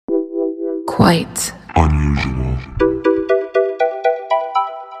quite unusual.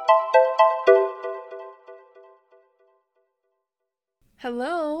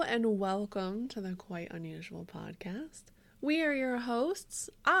 Hello and welcome to the Quite Unusual podcast. We are your hosts.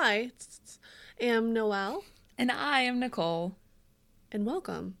 I am Noelle, And I am Nicole. and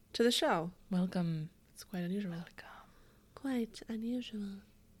welcome to the show. Welcome. It's quite unusual. Quite unusual.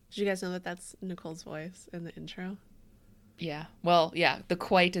 Did you guys know that that's Nicole's voice in the intro? Yeah. Well, yeah, the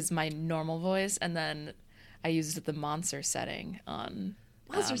quite is my normal voice, and then I used the monster setting on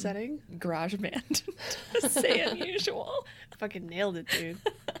Monster setting. GarageBand to say unusual. Fucking nailed it, dude.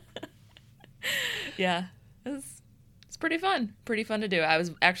 Yeah. It's pretty fun. Pretty fun to do. I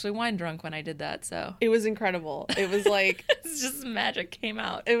was actually wine drunk when I did that, so It was incredible. It was like it's just magic came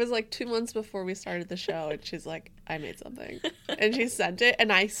out. it was like 2 months before we started the show, and she's like, I made something. And she sent it,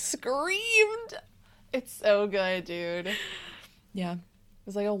 and I screamed. It's so good, dude. It Yeah.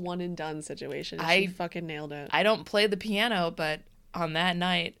 was like a one and done situation. And I- she fucking nailed it. I don't play the piano, but on that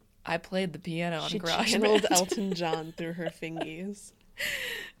night, I played the piano on She GarageBand. channeled Elton John through her fingies.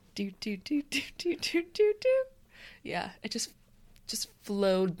 do do do do do do do do. Yeah, it just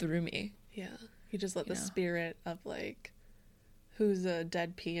flowed through me. Yeah. You just let the Yeah. spirit of like, who's a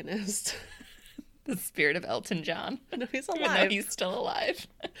dead pianist? The spirit of Elton John. No, he's Even though alive. he's still alive.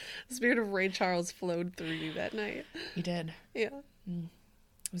 The spirit of Ray Charles flowed through you that night. He did. Yeah. It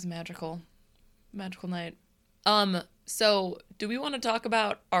was magical. Magical night. So do we want to talk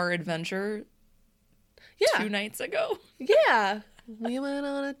about our adventure Yeah. 2 nights ago? Yeah. We went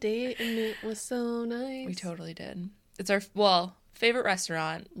on a date and it was so nice. We totally did. It's our, favorite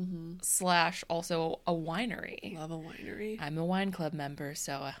restaurant / also a winery. love a winery. I'm a wine club member,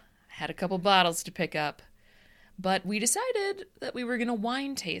 so I had a couple bottles to pick up. But we decided that we were going to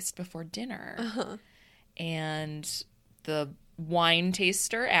wine taste before dinner. Uh-huh. And the wine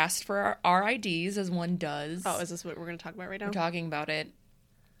taster asked for our IDs, as one does. Oh, is this what we're going to talk about right now? We're talking about it.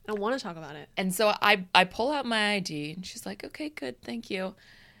 I want to talk about it. And so I pull out my ID, and she's like, okay, good, thank you.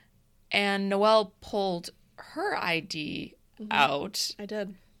 And Noelle pulled her ID out. I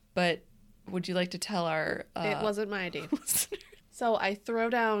did. But would you like to tell our It wasn't my ID. listeners? So I throw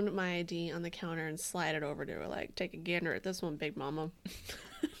down my ID on the counter and slide it over to her, like, take a gander at this one, big mama.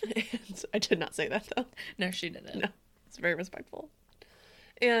 And I did not say that, though. No, she didn't. No, it's very respectful.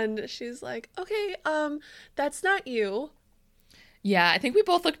 And she's like, okay, that's not you. Yeah, I think we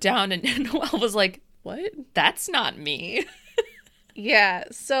both looked down, and Noelle was like, What? that's not me. Yeah,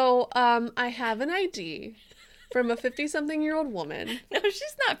 so I have an ID from a 50-something-year-old woman. No,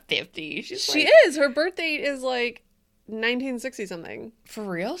 she's not 50. She is. Her birthday is like 1960-something. For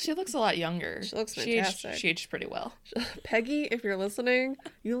real? She looks a lot younger. She looks She fantastic. aged pretty well. Peggy, if you're listening,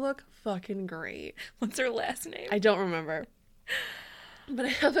 you look fucking great. What's her last name? I don't remember. But I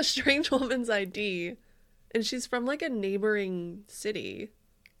have a strange woman's ID, and she's from like a neighboring city.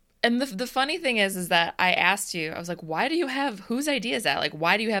 And the funny thing is that I asked you, I was like, why do you have, whose ID is that? Like,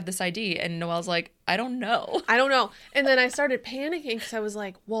 why do you have this ID? And Noelle's like, I don't know. I don't know. And then I started panicking because I was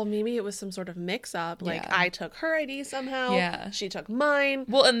like, well, maybe it was some sort of mix-up. Like, Yeah. I took her ID somehow. Yeah. She took mine.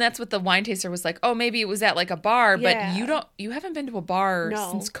 Well, and that's what the wine taster was like, oh, maybe it was at like a bar, Yeah. but you haven't been to a bar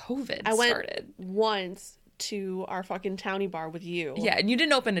No. since COVID I went started. once to our fucking townie bar with you. Yeah, and you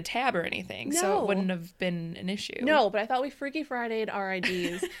didn't open a tab or anything, so No. it wouldn't have been an issue. No, but I thought we Freaky Friday'd our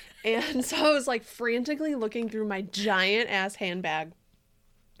IDs. And so I was like frantically looking through my giant ass handbag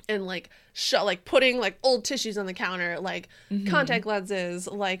and like putting like old tissues on the counter, like contact lenses,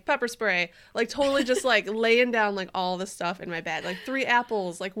 like pepper spray, like totally just like laying down like all the stuff in my bag, like 3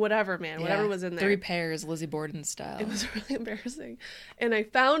 apples, like whatever, man, whatever was in there. 3 pairs, Lizzie Borden style. It was really embarrassing. And I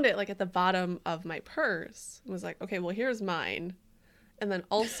found it like at the bottom of my purse. I was like, okay, well, here's mine. And then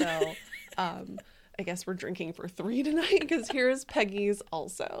also, I guess we're drinking for 3 tonight because here's Peggy's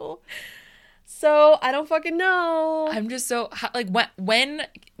also. So I don't fucking know. I'm just so like when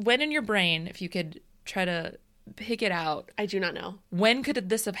in your brain, if you could try to pick it out, I do not know. when could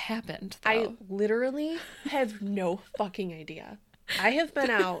this have happened? Though? I literally have no fucking idea. I have been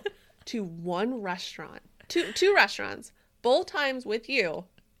out to one restaurant, two restaurants, both times with you.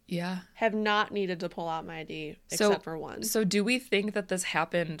 Yeah. Have not needed to pull out my ID except for one. So do we think that this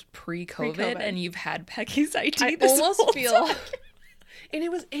happened pre-COVID, Pre-COVID. and you've had Peggy's ID I this almost whole feel, time? and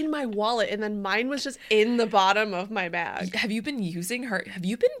it was in my wallet, and then mine was just in the bottom of my bag. Have you been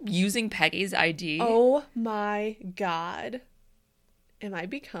using Peggy's ID? Oh my god. Am I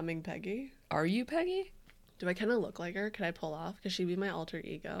becoming Peggy? Are you Peggy? Do I kind of look like her? Could I pull off? Could she be my alter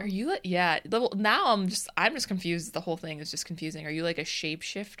ego? Are you like, yeah. Now I'm just confused. The whole thing is just confusing. Are you like a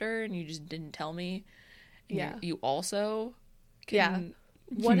shapeshifter and you just didn't tell me? And Yeah. You also can Yeah.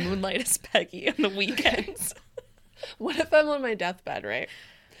 What Moonlight as Peggy on the weekends. what if I'm on my deathbed, right?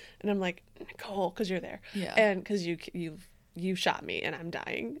 And I'm like, Nicole, because you're there. Yeah. And because you shot me and I'm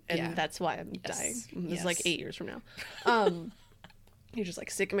dying. And Yeah. that's why I'm dying. This is like Yes. 8 years from now. You're just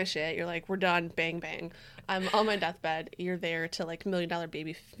like sick of my shit. You're like, we're done. Bang, bang. I'm on my deathbed. You're there to like $1 Million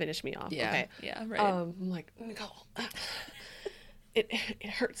Baby finish me off. Yeah. Okay. Yeah, right. I'm like, Nicole, it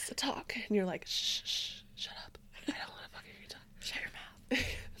hurts to talk. And you're like, shh, shut up. I don't want to fucking hear you talk. Shut your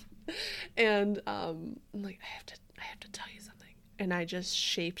mouth. And I'm like, I have to tell you something. And I just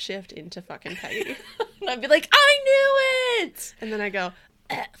shapeshift into fucking Peggy. And I'd be like, I knew it! And then I go,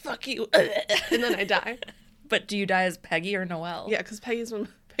 fuck you. And then I die. But do you die as Peggy or Noelle? Yeah, because Peggy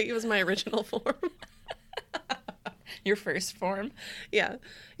was my original form. Your first form? Yeah.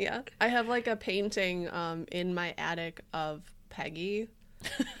 I have like a painting in my attic of Peggy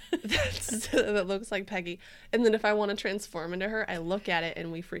that looks like Peggy. And then if I want to transform into her, I look at it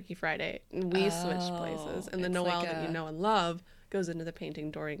and we Freaky Friday. And we switch places. And the it's Noelle like that you know and love goes into the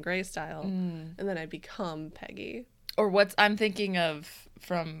painting Dorian Gray style. And then I become Peggy. Or what I'm thinking of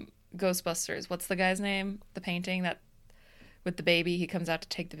from Ghostbusters. What's the guy's name? The painting that with the baby, he comes out to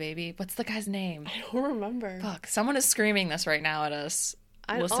take the baby. What's the guy's name? I don't remember. Fuck, someone is screaming this right now at us.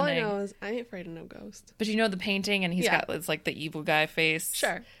 All I listening. know is I ain't afraid of no ghost. But you know the painting, and he's Yeah. got it's like the evil guy face.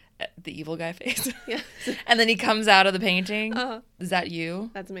 Sure. The evil guy face. Yeah. And then he comes out of the painting. Uh-huh. Is that you?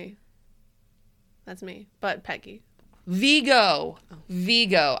 That's me. But Peggy. Vigo.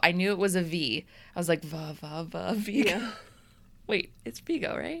 Vigo. I knew it was a V. I was like, Vigo. Yeah. Wait, it's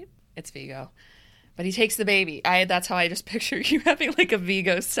Vigo, right? It's Vigo. But he takes the baby. That's how I just picture you having like a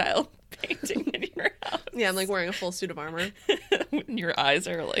Vigo style painting in your house. Yeah, I'm like wearing a full suit of armor. And your eyes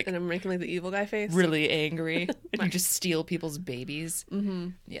are like And I'm making like the evil guy face. really angry. And you just steal people's babies. Mm-hmm.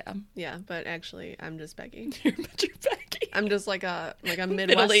 Yeah. Yeah, but actually I'm just Peggy. You're Becky. I'm just like a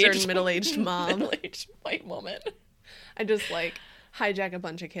Midwestern middle-aged mom. Middle-aged white woman. I just like hijack a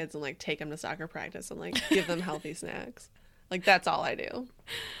bunch of kids and like take them to soccer practice and like give them healthy snacks. Like that's all I do.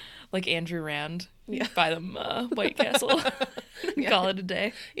 Like Andrew Rand. Yeah. Buy them White Castle. Yeah. Call it a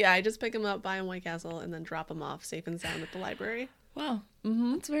day. Yeah, I just pick them up, buy them White Castle, and then drop them off safe and sound at the library. Wow.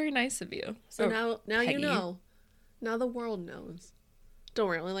 Mm-hmm. That's very nice of you. So Or now you Peggy. know. Now the world knows. Don't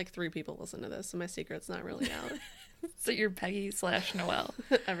worry, only like 3 people listen to this, so my secret's not really out. So you're Peggy/Noelle.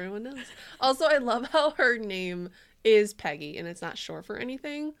 Everyone knows. Also, I love how her name is Peggy, and it's not short for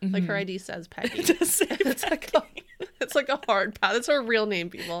anything. Like her ID says Peggy. It does say It's like a hard path. It's her real name,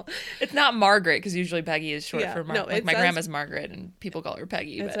 people. It's not Margaret, because usually Peggy is short Yeah, for no, like it my says- grandma's Margaret, and people call her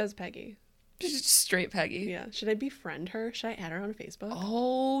Peggy. It But says Peggy. she's just straight Peggy. Yeah. Should I befriend her? Should I add her on Facebook?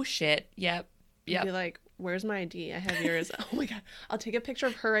 Oh shit! Yep. Be like, where's my ID? I have yours. Oh my god. I'll take a picture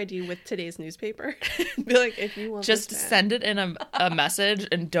of her ID with today's newspaper. Be like, if you want Just this back. send it in a message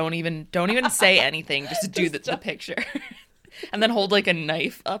and don't even say anything. Just do the picture, and then hold like a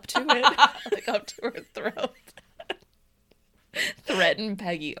knife up to it, like up to her throat. threaten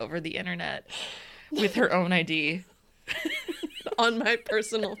Peggy over the internet with her own ID. On my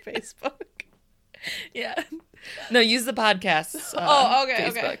personal Facebook. Yeah. No, use the podcast's Okay.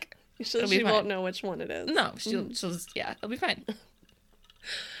 Facebook. Okay. It'll be She fine. won't know which one it is. No, she'll just, yeah, it'll be fine.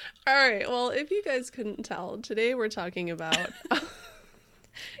 All right. Well, if you guys couldn't tell, today we're talking about Yeah,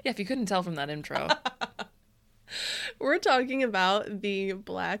 if you couldn't tell from that intro. we're talking about the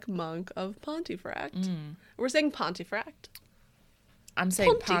Black Monk of Pontefract. We're saying Pontefract. I'm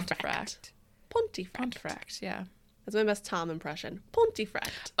saying Pontefract. Pontefract. Pontefract. Yeah. That's my best Tom impression.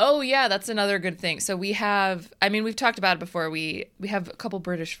 Pontefract. Oh, yeah, that's another good thing. So we've talked about it before. We have a couple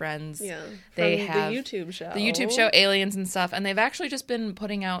British friends. Yeah. They From have the YouTube show. The YouTube show Aliens and stuff, and they've actually just been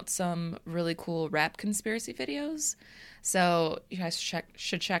putting out some really cool rap conspiracy videos. So you guys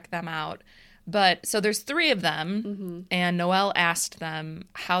should check them out. But so there's 3 of them, and Noelle asked them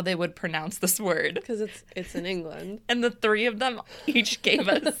how they would pronounce this word. Because it's in England. And the 3 of them each gave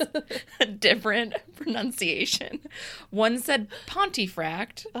us a different pronunciation. One said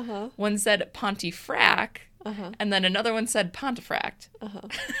Pontefract, one said Pontifrac, and then another one said Pontefract.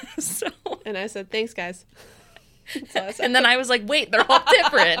 So, And I said, thanks, guys. So I said, and then I was like, wait, they're all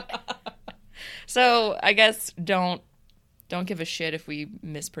different. So I guess don't give a shit if we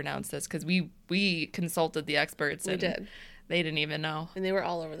mispronounce this, because we consulted the experts. We And did. They didn't even know. And they were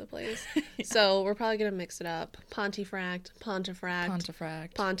all over the place. So we're probably going to mix it up. Pontefract,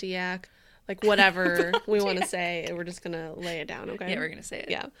 Pontefract. Pontiac, like whatever we want to say. We're just going to lay it down, okay? Yeah, we're going to say it.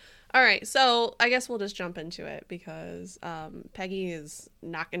 Yeah. All right. So I guess we'll just jump into it because Peggy is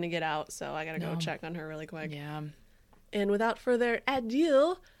not going to get out. So I got to go check on her really quick. Yeah. And without further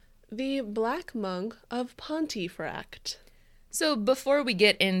ado, the Black Monk of Pontefract. So before we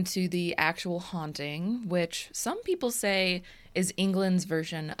get into the actual haunting, which some people say is England's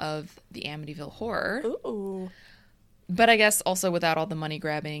version of the Amityville Horror, Ooh. but I guess also without all the money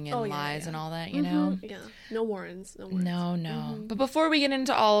grabbing and Oh, yeah, lies yeah. and all that, you know? Yeah. No Warrens. No Warrens. No. But before we get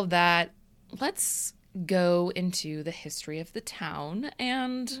into all of that, let's go into the history of the town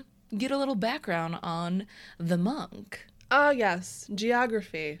and get a little background on the monk. Ah, yes.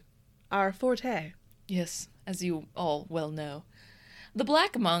 Geography. Our forte. Yes, as you all well know. The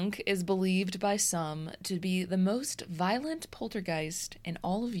Black Monk is believed by some to be the most violent poltergeist in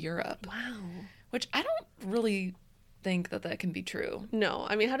all of Europe, Wow. which I don't really think that can be true. No.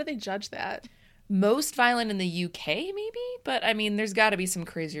 I mean, how do they judge that? Most violent in the UK, maybe? But, I mean, there's got to be some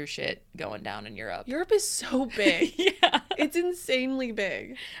crazier shit going down in Europe. Europe is so big. Yeah. It's insanely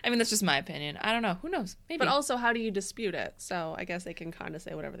big. I mean, that's just my opinion. I don't know. Who knows? Maybe. But also, how do you dispute it? So I guess they can kind of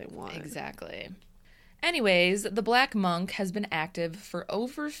say whatever they want. Exactly. Anyways, the Black Monk has been active for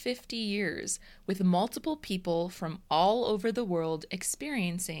over 50 years, with multiple people from all over the world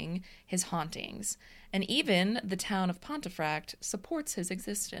experiencing his hauntings. And even the town of Pontefract supports his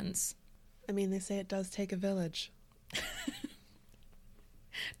existence. I mean, they say it does take a village.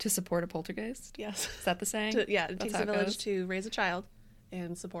 To support a poltergeist? Yes. Is that the saying? It That's takes how a it village goes? to raise a child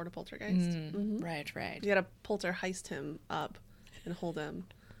and support a poltergeist. Right. You gotta poltergeist him up and hold him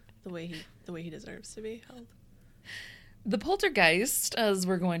the way he deserves to be held. The poltergeist, as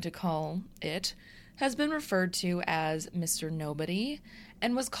we're going to call it, has been referred to as Mr. Nobody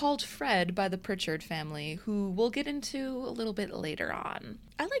and was called Fred by the Pritchard family, who we'll get into a little bit later on.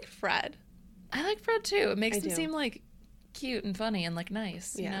 I like Fred. I like Fred too. It makes I him do. seem like cute and funny and like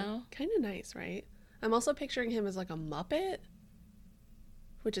nice, you know? Kind of nice, right? I'm also picturing him as like a Muppet,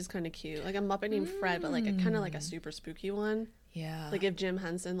 which is kind of cute. Like a Muppet named Fred, but like a kind of like a super spooky one. Yeah. Like if Jim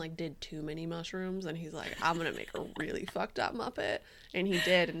Henson like did too many mushrooms and he's like, I'm gonna make a really fucked up Muppet, and he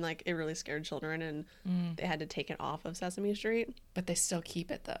did, and like it really scared children, and they had to take it off of Sesame Street. But they still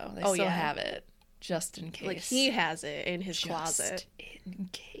keep it though. They Oh, still yeah. have it just in case. Like he has it in his just closet. in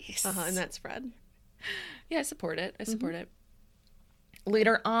case. And that's Fred. Yeah, I support it. I support it.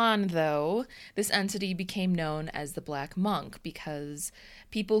 Later on, though, this entity became known as the Black Monk because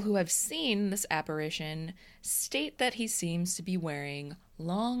people who have seen this apparition state that he seems to be wearing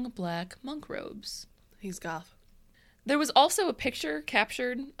long black monk robes. He's goth. There was also a picture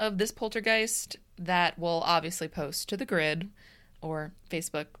captured of this poltergeist that we'll obviously post to the grid, or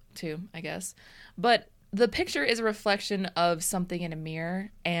Facebook too, I guess. But the picture is a reflection of something in a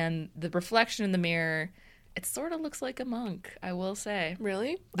mirror, and the reflection in the mirror, it sort of looks like a monk, I will say.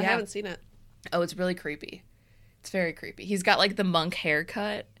 Really? I Yeah. haven't seen it. Oh, it's really creepy. It's very creepy. He's got like the monk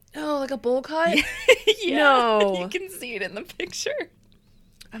haircut. Oh, like a bowl cut? Yeah. No. You can see it in the picture.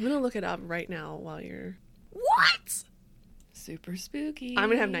 I'm gonna look it up right now while you're. What? Super spooky. I'm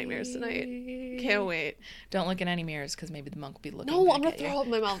gonna have nightmares tonight. Can't wait. Don't look in any mirrors because maybe the monk will be looking. No, back I'm gonna at you. throw up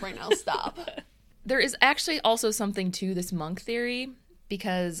in my mouth right now. Stop. There is actually also something to this monk theory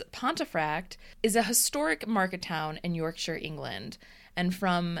because Pontefract is a historic market town in Yorkshire, England. And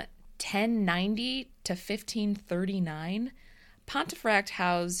from 1090 to 1539, Pontefract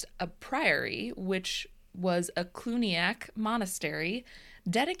housed a priory, which was a Cluniac monastery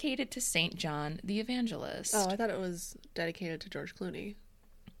dedicated to St. John the Evangelist. Oh, I thought it was dedicated to George Clooney.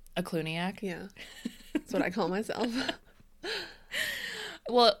 A Cluniac? Yeah, that's what I call myself.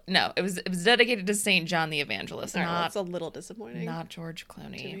 Well, no, it was dedicated to St. John the Evangelist, All right, well, not that's a little disappointing, not George to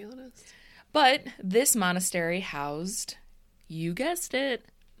Clooney. be honest. But this monastery housed, you guessed it,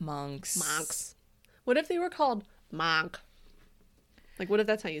 monks. Monks. What if they were called monk? Like, what if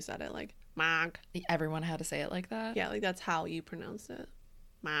that's how you said it? Like, monk. Everyone had to say it like that? Yeah, like that's how you pronounce it.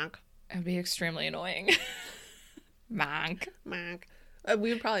 Monk. It would be extremely annoying. Monk. Monk.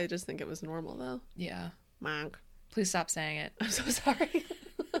 We would probably just think it was normal, though. Yeah. Monk. Please stop saying it. I'm so sorry.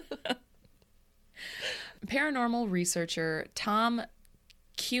 Paranormal researcher Tom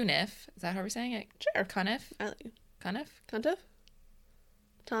Cuniff, is that how we're saying it? Sure. Cuniff? I like Cuniff? Cuntiff?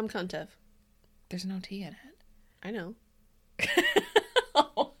 Tom Cuntiff. There's no T in it. I know.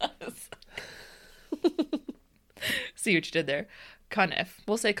 See what you did there. Cuniff.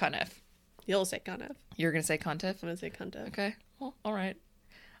 We'll say Cuniff. You'll say Cuntiff. You're going to say Cuntiff? I'm going to say Cuntiff. Okay. Well, all right.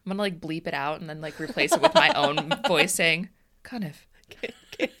 I'm going to like bleep it out and then like replace it with my own voice saying Cuniff.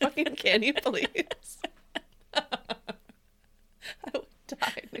 Can you please? I would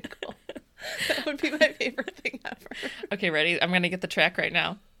die, Nicole. That would be my favorite thing ever. Okay, ready? I'm going to get the track right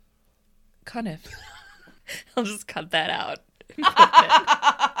now. Cuniff. I'll just cut that out.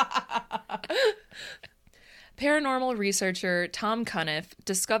 Paranormal researcher Tom Cuniff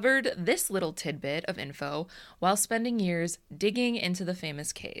discovered this little tidbit of info while spending years digging into the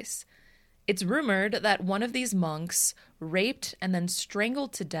famous case. It's rumored that one of these monks raped and then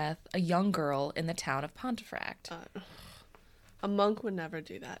strangled to death a young girl in the town of Pontefract. A monk would never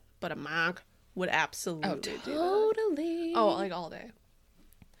do that, but a monk would absolutely do that. Totally. Oh, like all day.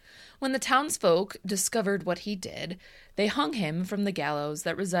 When the townsfolk discovered what he did, they hung him from the gallows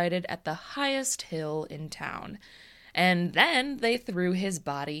that resided at the highest hill in town. And then they threw his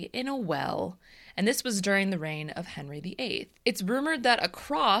body in a well. And this was during the reign of Henry VIII. It's rumored that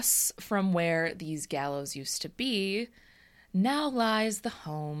across from where these gallows used to be, now lies the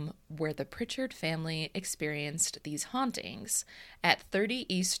home where the Pritchard family experienced these hauntings at 30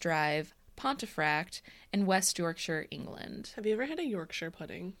 East Drive, Pontefract, in West Yorkshire, England. Have you ever had a Yorkshire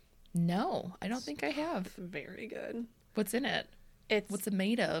pudding? No, I don't think I have. Very good. What's in it? What's it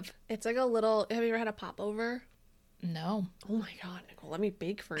made of? It's like a little... Have you ever had a popover? No. Oh my god, Nicole, let me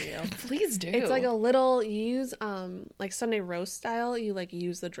bake for you. Please do. It's like a little... You use, like Sunday roast style. You, like,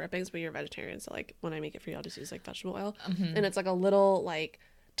 use the drippings, but you're vegetarian. So, like, when I make it for you, I'll just use, like, vegetable oil. Mm-hmm. And it's like a little, like,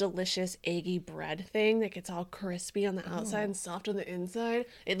 delicious eggy bread thing that gets all crispy on the outside and soft on the inside.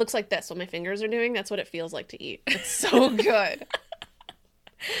 It looks like this, what my fingers are doing. That's what it feels like to eat. It's so good.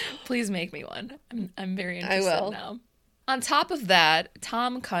 Please make me one. I'm very interested now. On top of that,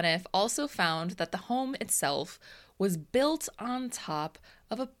 Tom Cuniff also found that the home itself was built on top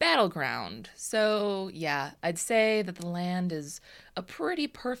of a battleground. So, yeah, I'd say that the land is a pretty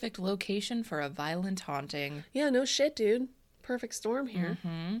perfect location for a violent haunting. Yeah, no shit, dude. Perfect storm here.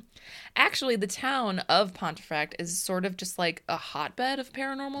 Mm-hmm. Actually, the town of Pontefract is sort of just like a hotbed of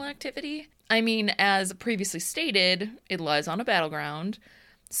paranormal activity. I mean, as previously stated, it lies on a battleground.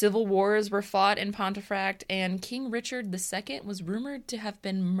 Civil wars were fought in Pontefract, and King Richard II was rumored to have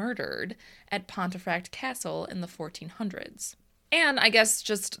been murdered at Pontefract Castle in the 1400s. And I guess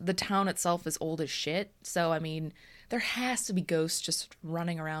just the town itself is old as shit, so I mean, there has to be ghosts just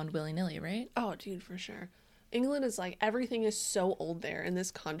running around willy-nilly, right? Oh, dude, for sure. England is like, everything is so old there, and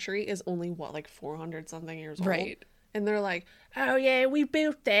this country is only, what, like 400-something years old? Right. And they're like, oh yeah, we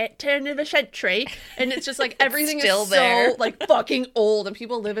built that, turn of the century. And it's just like, everything still is there. so like fucking old. And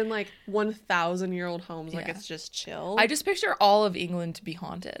people live in like 1,000-year-old homes. Like, Yeah. it's just chill. I just picture all of England to be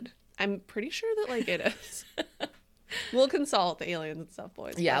haunted. I'm pretty sure that like it is. We'll consult the aliens and stuff,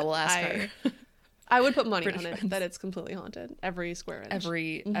 boys. Yeah, but we'll ask her. I would put money British on it friends. that it's completely haunted. Every square inch.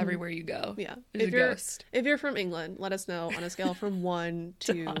 Everywhere you go. Yeah. There's a ghost. If you're from England, let us know on a scale from 1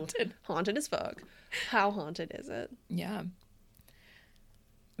 to haunted as fuck. How haunted is it? Yeah.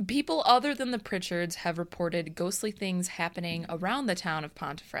 People other than the Pritchards have reported ghostly things happening around the town of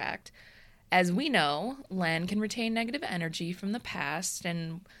Pontefract. As we know, land can retain negative energy from the past,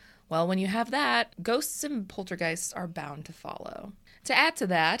 and, well, when you have that, ghosts and poltergeists are bound to follow. To add to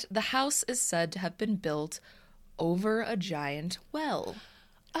that, the house is said to have been built over a giant well.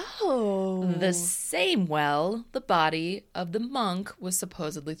 Oh. The same well the body of the monk was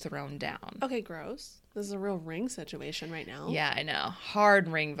supposedly thrown down. Okay, gross. This is a real Ring situation right now. Yeah, I know. Hard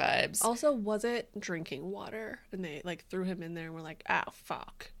Ring vibes. Also, was it drinking water? And they like threw him in there and were like, "Oh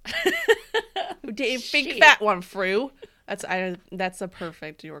fuck, big Shit. fat one, Fru." That's a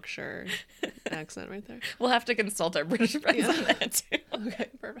perfect Yorkshire accent right there. We'll have to consult our British friends on that too. Okay,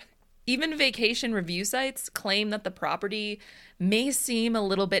 perfect. Even vacation review sites claim that the property may seem a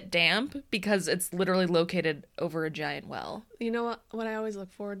little bit damp because it's literally located over a giant well. You know what I always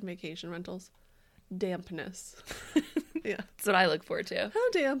look for in vacation rentals? Dampness. Yeah. That's what I look forward to. How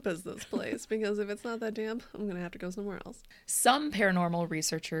damp is this place? Because if it's not that damp, I'm going to have to go somewhere else. Some paranormal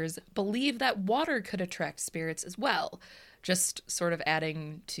researchers believe that water could attract spirits as well. Just sort of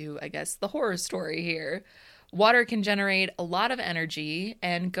adding to, I guess, the horror story here. Water can generate a lot of energy,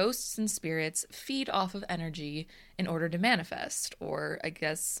 and ghosts and spirits feed off of energy in order to manifest, or, I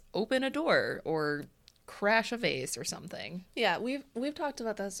guess, open a door, or crash a vase or something. Yeah, we've talked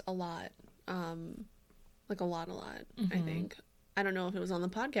about this a lot. Like a lot, I think. I don't know if it was on the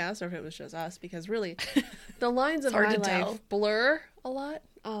podcast or if it was just us, because really the lines of my life blur a lot.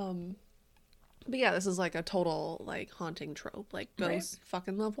 But yeah, this is like a total like haunting trope. Like ghosts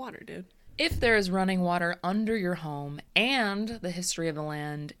fucking love water, dude. If there is running water under your home and the history of the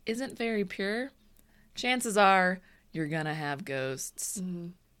land isn't very pure, chances are you're gonna have ghosts. Mm-hmm.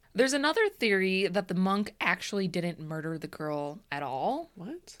 There's another theory that the monk actually didn't murder the girl at all.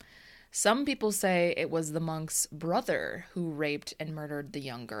 What? Some people say it was the monk's brother who raped and murdered the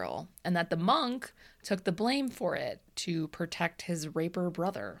young girl, and that the monk took the blame for it to protect his raper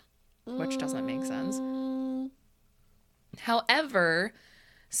brother, which doesn't make sense. However,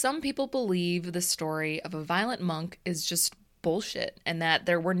 Some people believe the story of a violent monk is just bullshit and that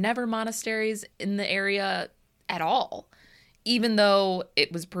there were never monasteries in the area at all. Even though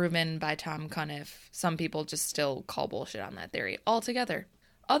it was proven by Tom Cunniff, some people just still call bullshit on that theory altogether.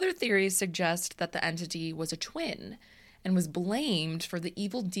 Other theories suggest that the entity was a twin and was blamed for the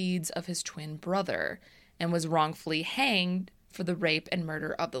evil deeds of his twin brother and was wrongfully hanged for the rape and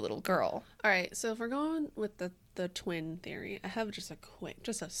murder of the little girl. All right, so if we're going with the twin theory, I have just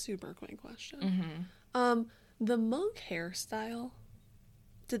a super quick question. The monk hairstyle,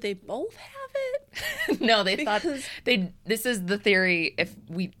 did they both have it? No, they thought this is the theory if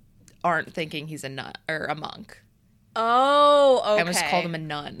we aren't thinking he's a nun or a monk. Oh, okay. I almost called him a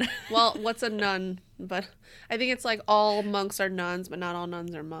nun. Well, what's a nun? But I think it's like all monks are nuns, but not all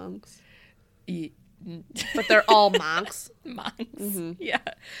nuns are monks. But they're all monks. Monks. Mm-hmm. Yeah.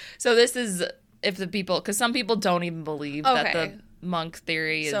 So this is if the people, because some people don't even believe that the monk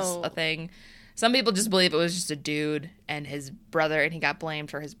theory is a thing. Some people just believe it was just a dude and his brother, and he got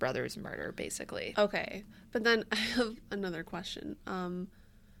blamed for his brother's murder, basically. Okay. But then I have another question.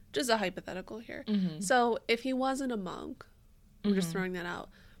 Just a hypothetical here. Mm-hmm. So if he wasn't a monk, I'm just throwing that out,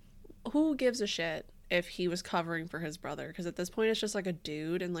 who gives a shit if he was covering for his brother? Because at this point it's just like a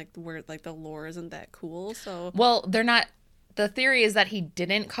dude, and like where like the lore isn't that cool. So well, they're not. The theory is that he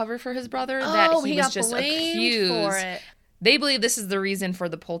didn't cover for his brother. That he was just accused for it. They believe this is the reason for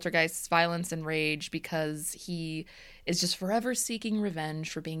the poltergeist's violence and rage, because he is just forever seeking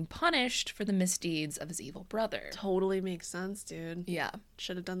revenge for being punished for the misdeeds of his evil brother. Totally makes sense, dude. Yeah.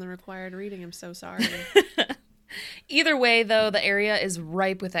 Should have done the required reading. I'm so sorry. Either way, though, the area is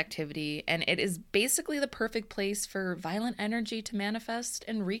ripe with activity, and it is basically the perfect place for violent energy to manifest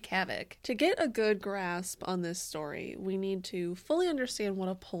and wreak havoc. To get a good grasp on this story, we need to fully understand what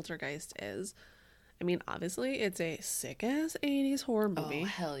a poltergeist is. I mean, obviously, it's a sick-ass 80s horror movie. Oh,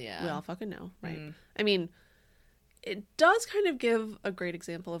 hell yeah. We all fucking know, right? I mean, it does kind of give a great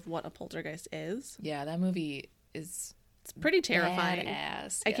example of what a poltergeist is. Yeah, that movie is... It's pretty terrifying.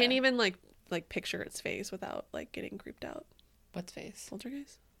 Badass. I can't even, like picture its face without, like, getting creeped out. What's face?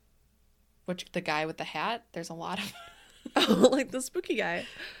 Poltergeist? Which, the guy with the hat? There's a lot of... Oh, like the spooky guy.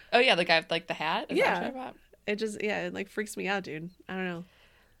 Oh, yeah, the guy with, like, the hat? Is yeah. That what you're about? It just, it, like, freaks me out, dude. I don't know.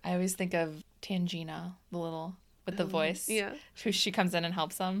 I always think of Tangina, the little, with the voice. Yeah. She comes in and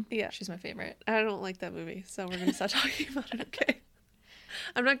helps them. Yeah. She's my favorite. I don't like that movie, so we're going to stop talking about it, okay?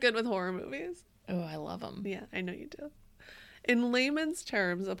 I'm not good with horror movies. Oh, I love them. Yeah, I know you do. In layman's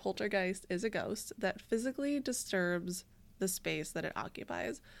terms, a poltergeist is a ghost that physically disturbs the space that it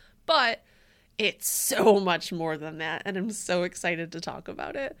occupies. But it's so much more than that, and I'm so excited to talk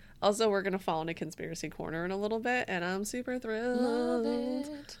about it. Also, we're going to fall into Conspiracy Corner in a little bit, and I'm super thrilled. Love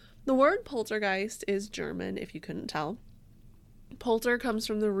it. The word poltergeist is German, if you couldn't tell. Polter comes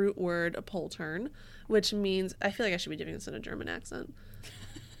from the root word poltern, which means... I feel like I should be doing this in a German accent.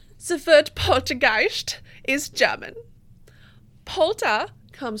 The word poltergeist is German. Polter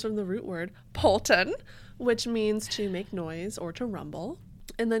comes from the root word poltern, which means to make noise or to rumble.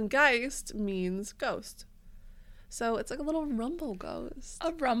 And then Geist means ghost. So it's like a little rumble ghost.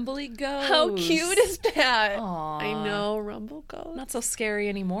 A rumbly ghost. How cute is that? Aww. I know, rumble ghost. Not so scary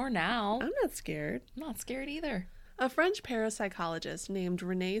anymore now. I'm not scared. I'm not scared either. A French parapsychologist named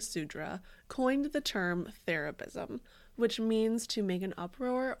René Sudra coined the term therapism, which means to make an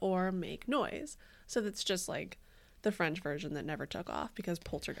uproar or make noise. So that's just like the French version that never took off because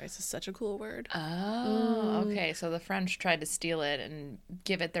poltergeist is such a cool word. Oh, okay. So the French tried to steal it and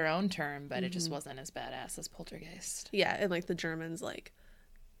give it their own term, but it just wasn't as badass as poltergeist. Yeah, and like the Germans like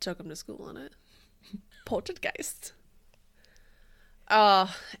took them to school on it. Poltergeist.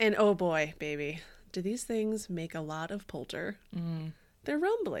 And oh boy, baby, do these things make a lot of polter. They're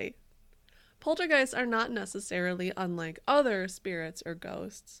rumbly. Poltergeists are not necessarily unlike other spirits or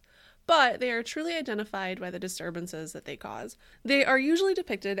ghosts, but they are truly identified by the disturbances that they cause. They are usually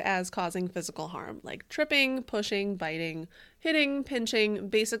depicted as causing physical harm, like tripping, pushing, biting, hitting, pinching.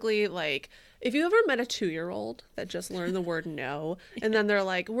 Basically, like, if you ever met a 2-year-old that just learned the word no, and then they're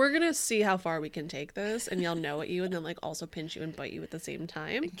like, we're going to see how far we can take this, and yell no at you, and then, like, also pinch you and bite you at the same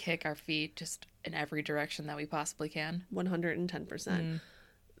time. And kick our feet just in every direction that we possibly can. 110%.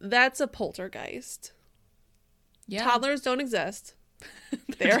 That's a poltergeist. Yeah. Toddlers don't exist.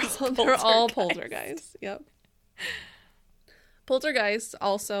 They're all poltergeists. Yep. Poltergeists,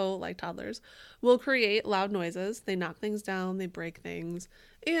 also like toddlers, will create loud noises. They knock things down, they break things,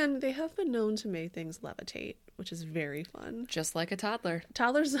 and they have been known to make things levitate, which is very fun. Just like a toddler.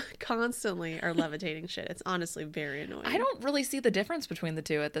 Toddlers constantly are levitating shit. It's honestly very annoying. I don't really see the difference between the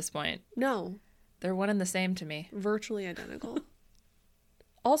two at this point. No. They're one and the same to me. Virtually identical.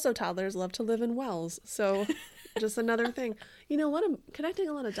 Also, toddlers love to live in wells. So, just another thing. You know what? I'm connecting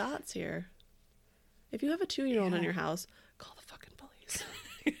a lot of dots here. If you have a 2-year-old in your house, call the fucking police.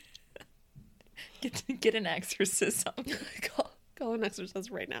 Get an exorcism. Call an exorcist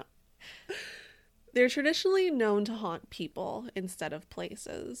right now. They're traditionally known to haunt people instead of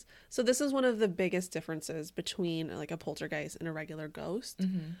places. So this is one of the biggest differences between like a poltergeist and a regular ghost.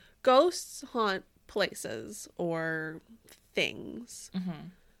 Mm-hmm. Ghosts haunt places or things. Mm-hmm.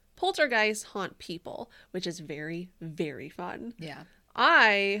 Poltergeists haunt people, which is very, very fun. Yeah.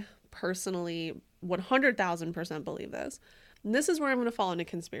 I personally 100,000% believe this. And this is where I'm going to fall into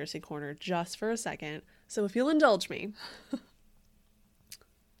conspiracy corner just for a second. So if you'll indulge me.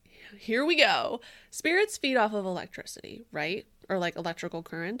 Here we go. Spirits feed off of electricity, right? Or like electrical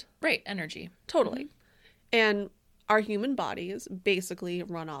current. Right, energy. Totally. Mm-hmm. And our human bodies basically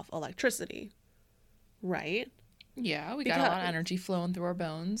run off electricity, right? Yeah, we got a lot of energy flowing through our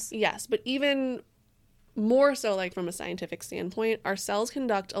bones. Yes, but even more so, like from a scientific standpoint, our cells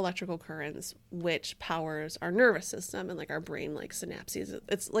conduct electrical currents, which powers our nervous system and like our brain, like synapses.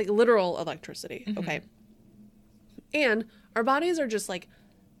 It's like literal electricity, mm-hmm. Okay? And our bodies are just like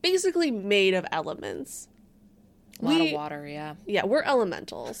basically made of elements. A lot of water, yeah. Yeah, we're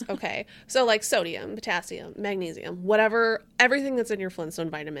elementals, okay? So like sodium, potassium, magnesium, whatever, everything that's in your Flintstone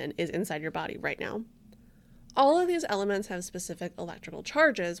vitamin is inside your body right now. All of these elements have specific electrical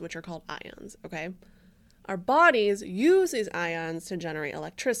charges, which are called ions, okay? Our bodies use these ions to generate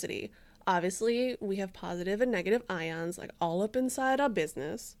electricity. Obviously, we have positive and negative ions, like all up inside our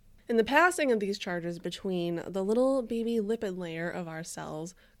business. And the passing of these charges between the little baby lipid layer of our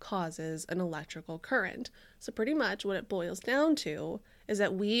cells causes an electrical current. So pretty much what it boils down to is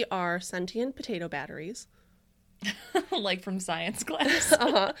that we are sentient potato batteries. Like from science class.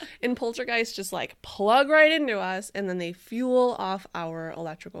 And poltergeists just like plug right into us and then they fuel off our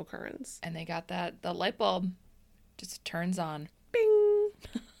electrical currents. And they got the light bulb just turns on. Bing!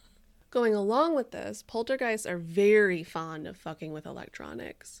 Going along with this, poltergeists are very fond of fucking with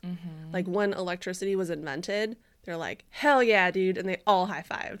electronics. Mm-hmm. Like when electricity was invented, they're like, hell yeah, dude. And they all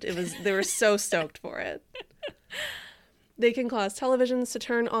high-fived. They were so stoked for it. They can cause televisions to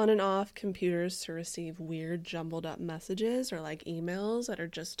turn on and off, computers to receive weird jumbled up messages or like emails that are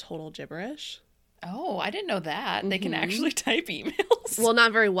just total gibberish. Oh, I didn't know that. Mm-hmm. They can actually type emails. Well,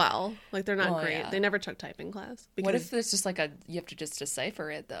 not very well. Like they're not great. Yeah. They never took typing class. What if there's just like you have to just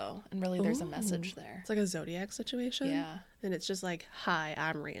decipher it though, and really there's a message there. It's like a Zodiac situation. Yeah. And it's just like, hi,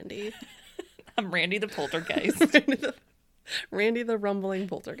 I'm Randy. I'm Randy the poltergeist. Randy the rumbling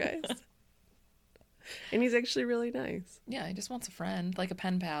poltergeist. And he's actually really nice. Yeah, he just wants a friend, like a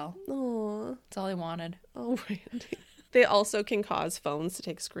pen pal. Aww. That's all he wanted. Oh, Randy. They also can cause phones to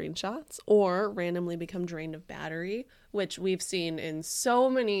take screenshots or randomly become drained of battery, which we've seen in so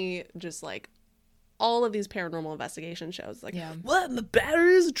many, just like all of these paranormal investigation shows. Like, yeah. What? The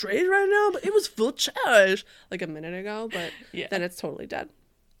battery is drained right now? But it was full charge like a minute ago, but then it's totally dead.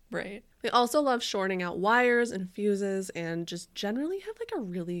 Right. They also love shorting out wires and fuses and just generally have like a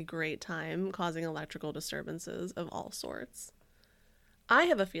really great time causing electrical disturbances of all sorts. I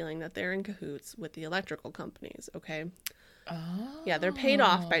have a feeling that they're in cahoots with the electrical companies, okay? Oh. Yeah, they're paid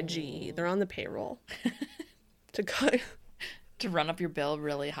off by GE. They're on the payroll. To run up your bill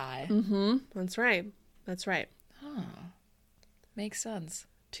really high. Mm-hmm. That's right. That's right. Huh. Makes sense.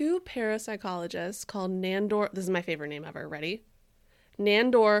 2 parapsychologists called Nandor... This is my favorite name ever. Ready?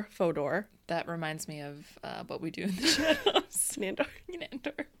 Nandor Fodor. That reminds me of what we do in the shadows. Nandor.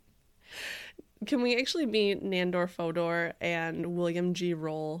 Nandor. Can we actually meet Nandor Fodor and William G.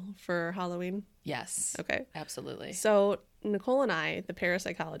 Roll for Halloween? Yes. Okay. Absolutely. So Nicole and I, the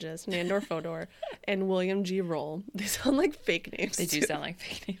parapsychologist, Nandor Fodor, and William G. Roll, they sound like fake names. They do sound like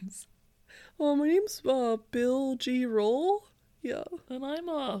fake names. Oh, my name's Bill G. Roll. Yeah. And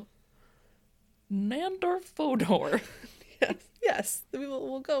I'm Nandor Fodor. Yes.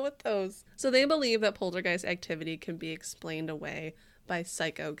 We'll go with those. So they believe that poltergeist activity can be explained away by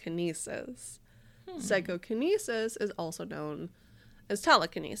psychokinesis. Psychokinesis is also known as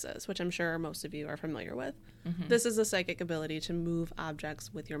telekinesis, which I'm sure most of you are familiar with. Mm-hmm. This is a psychic ability to move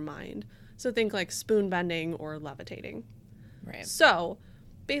objects with your mind. So think like spoon bending or levitating. Right. So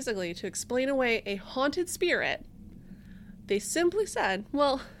basically, to explain away a haunted spirit, they simply said,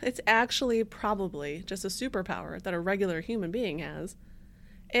 well, it's actually probably just a superpower that a regular human being has.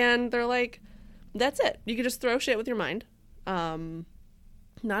 And they're like, that's it. You can just throw shit with your mind.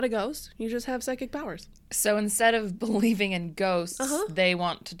 Not a ghost. You just have psychic powers. So instead of believing in ghosts, they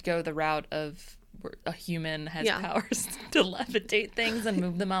want to go the route of a human has powers to levitate things and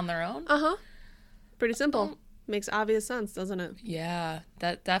move them on their own? Pretty simple. Makes obvious sense, doesn't it? Yeah,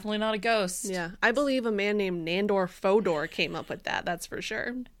 that definitely not a ghost. Yeah. I believe a man named Nandor Fodor came up with that. That's for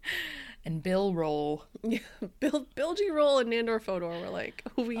sure. And Bill Roll. Yeah. Bill G. Roll and Nandor Fodor were like,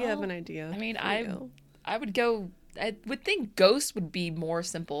 we have an idea. I mean, Here you go. I would think ghosts would be more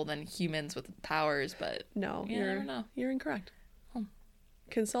simple than humans with powers, but No, yeah, I don't know. You're incorrect. Oh.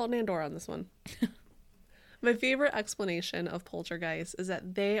 Consult Nandor on this one. My favorite explanation of poltergeists is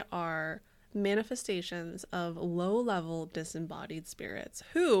that they are manifestations of low-level disembodied spirits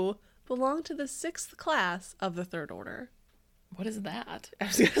who belong to the 6th class of the Third Order. What is that? I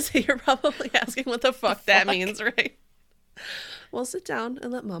was going to say, you're probably asking what the fuck that means, right? Well, sit down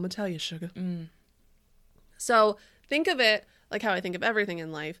and let Mama tell you, sugar. So think of it like how I think of everything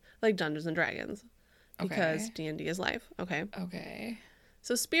in life, like Dungeons and Dragons. Because D&D is life, okay? Okay.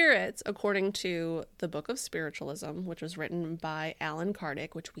 So spirits, according to the Book of Spiritualism, which was written by Alan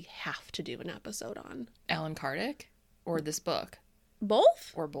Kardec, which we have to do an episode on. Alan Kardec? Or this book?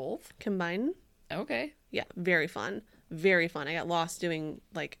 Both? Or both? Combined? Okay. Yeah, very fun. Very fun. I got lost doing,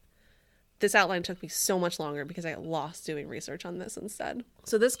 this outline took me so much longer because I got lost doing research on this instead.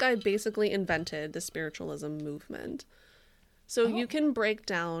 So this guy basically invented the spiritualism movement. So you can break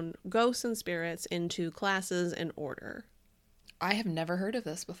down ghosts and spirits into classes in order. I have never heard of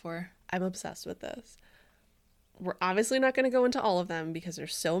this before. I'm obsessed with this. We're obviously not going to go into all of them because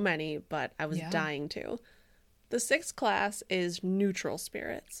there's so many, but I was dying to. The 6th class is neutral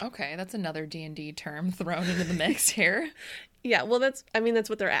spirits. Okay, that's another D&D term thrown into the mix here. Yeah, well, that's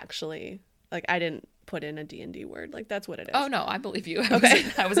what they're actually, I didn't put in a D&D word. That's what it is. Oh, no, I believe you. Okay.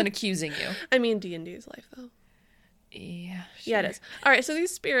 I wasn't accusing you. I mean, D&D is life, though. Yeah, sure. Yeah, it is. All right, so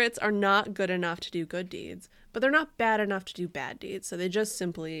these spirits are not good enough to do good deeds, but they're not bad enough to do bad deeds. So they just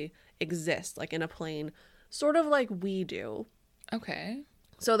simply exist, in a plane, sort of like we do. Okay.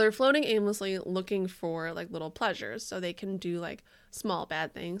 So they're floating aimlessly looking for, little pleasures. So they can do, small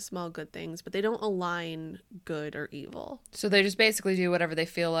bad things, small good things, but they don't align good or evil. So they just basically do whatever they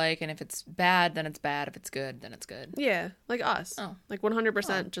feel like, and if it's bad, then it's bad. If it's good, then it's good. Yeah, like us. Oh.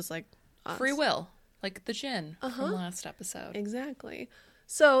 100% just like us. Free will. Like the Jinn from last episode. Exactly.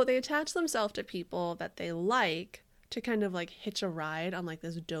 So they attach themselves to people that they like to kind of hitch a ride on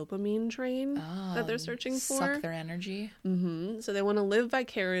this dopamine train that they're searching for. Suck their energy. So they want to live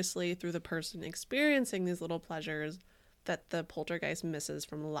vicariously through the person experiencing these little pleasures that the poltergeist misses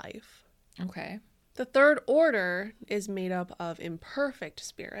from life. Okay. The Third Order is made up of imperfect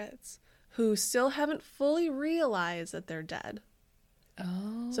spirits who still haven't fully realized that they're dead.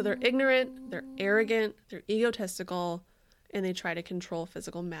 Oh. So they're ignorant, they're arrogant, they're egotistical, and they try to control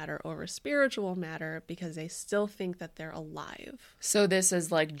physical matter over spiritual matter because they still think that they're alive. So this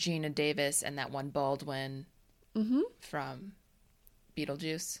is like Gina Davis and that one Baldwin from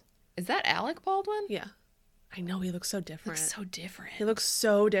Beetlejuice. Is that Alec Baldwin? Yeah. I know, he looks so different. Looks so different. He looks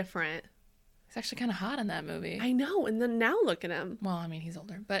so different. He's actually kind of hot in that movie. I know, and then now look at him. Well, I mean, he's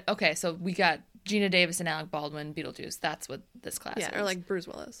older. But okay, so we got Gina Davis and Alec Baldwin, Beetlejuice. That's what this class is. Yeah, or like Bruce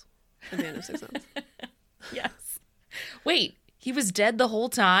Willis at the end of Sixth Sense. Yes. Wait, he was dead the whole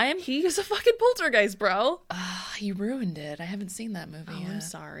time? He is a fucking poltergeist, bro. He ruined it. I haven't seen that movie yet. I'm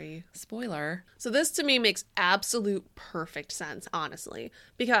sorry. Spoiler. So this to me makes absolute perfect sense, honestly,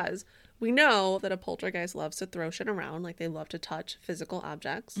 because we know that a poltergeist loves to throw shit around, like they love to touch physical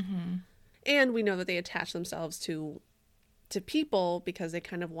objects. Mm-hmm. And we know that they attach themselves to people because they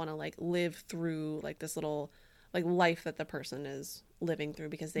kind of want to live through this little life that the person is living through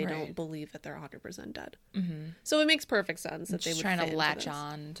because they don't believe that they're 100% dead. Mm-hmm. So it makes perfect sense that they would trying fit to into latch this.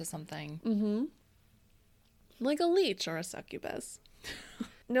 on to something. Mm-hmm. Like a leech or a succubus.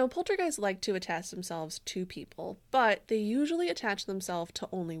 No, poltergeists like to attach themselves to people, but they usually attach themselves to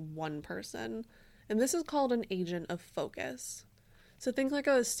only one person. And this is called an agent of focus. So think like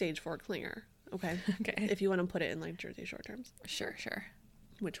a stage 4 clinger, okay? Okay. If you want to put it in Jersey Shore terms. Sure.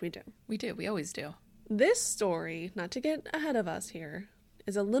 Which we do. We do. We always do. This story, not to get ahead of us here,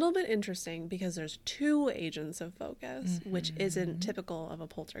 is a little bit interesting because there's 2 agents of focus, which isn't typical of a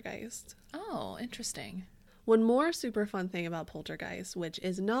poltergeist. Oh, interesting. One more super fun thing about poltergeists, which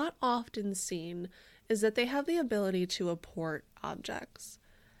is not often seen, is that they have the ability to apport objects.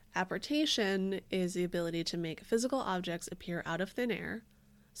 Apportation is the ability to make physical objects appear out of thin air.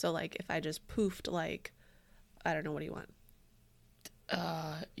 So, if I just poofed, I don't know, what do you want?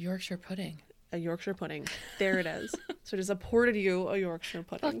 Yorkshire pudding. A Yorkshire pudding. There it is. So just apported you a Yorkshire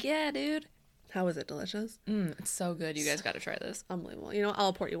pudding. Fuck yeah, dude. How is it? Delicious? It's so good. You guys got to try this. Unbelievable.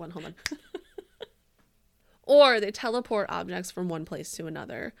 I'll apport you one. Hold on. Or they teleport objects from one place to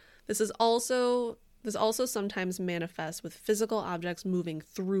another. This also sometimes manifests with physical objects moving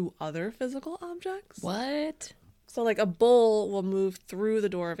through other physical objects. What? So, like, a bull will move through the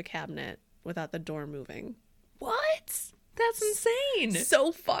door of a cabinet without the door moving. What? That's insane.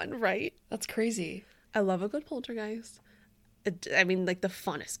 So fun, right? That's crazy. I love a good poltergeist. I mean, like, the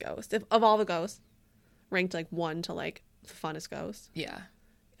funnest ghost. Of all the ghosts, ranked, like, 1 to, like, the funnest ghost. Yeah.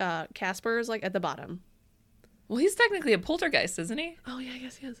 Casper is, like, at the bottom. Well, he's technically a poltergeist, isn't he? Oh, yeah, I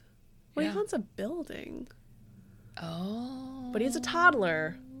guess he is. Well, Yeah. he haunts a building. Oh. But he's a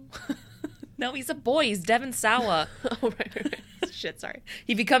toddler. No, he's a boy. He's Devon Sawa. Oh, right. Shit, sorry.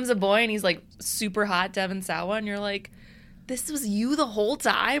 He becomes a boy and he's like super hot Devon Sawa, and you're like, this was you the whole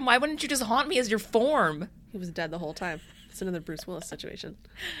time? Why wouldn't you just haunt me as your form? He was dead the whole time. It's another Bruce Willis situation.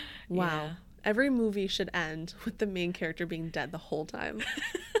 Wow. Yeah. Every movie should end with the main character being dead the whole time.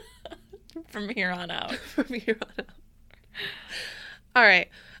 From here on out. From here on out. All right.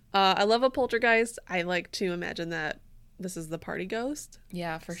 I love a poltergeist. I like to imagine that this is the party ghost.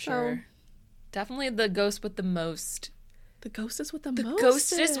 Yeah, for So- sure. Definitely the ghost with the most. The ghostess with the The mostest.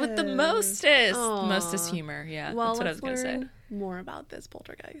 ghostess with the mostest. Aw. Mostest humor. Yeah, Well, that's what I was going to say. learn more about this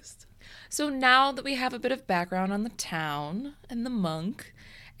poltergeist. So now that we have a bit of background on the town and the monk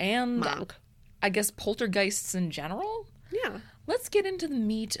and Monk. I guess poltergeists in general, Yeah. let's get into the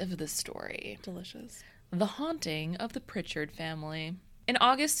meat of the story. Delicious. The haunting of the Pritchard family. In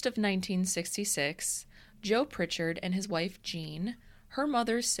August of 1966, Joe Pritchard and his wife Jean, her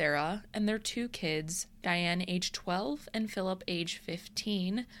mother Sarah, and their 2 kids, Diane age 12 and Philip age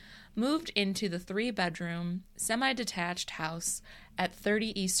 15, moved into the 3-bedroom, semi-detached house at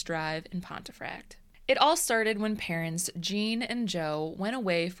 30 East Drive in Pontefract. It all started when parents Jean and Joe went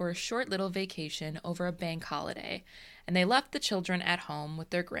away for a short little vacation over a bank holiday, and they left the children at home with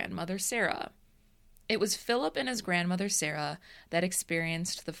their grandmother Sarah. It was Philip and his grandmother Sarah that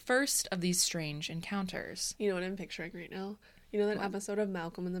experienced the first of these strange encounters. You know what I'm picturing right now? You know that episode of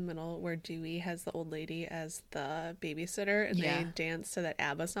Malcolm in the Middle where Dewey has the old lady as the babysitter and Yeah. they dance to that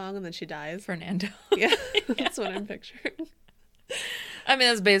ABBA song and then she dies? Fernando. Yeah, that's what I'm picturing. I mean,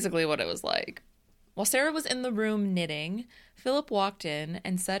 that's basically what it was like. While Sarah was in the room knitting, Philip walked in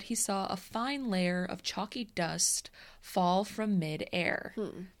and said he saw a fine layer of chalky dust fall from mid-air.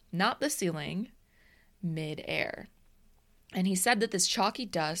 Not the ceiling, mid-air. And he said that this chalky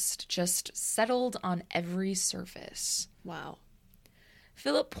dust just settled on every surface. Wow.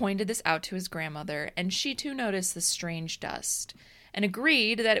 Philip pointed this out to his grandmother, and she too noticed the strange dust and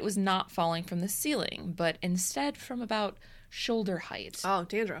agreed that it was not falling from the ceiling, but instead from about shoulder height. Oh,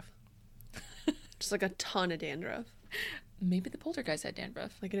 dandruff. Just like a ton of dandruff. Maybe the poltergeist had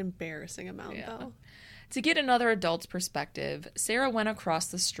dandruff. Like an embarrassing amount, Yeah. though. To get another adult's perspective, Sarah went across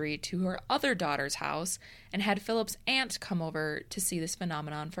the street to her other daughter's house and had Philip's aunt come over to see this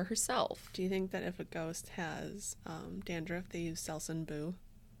phenomenon for herself. Do you think that if a ghost has dandruff, they use Selsun Boo?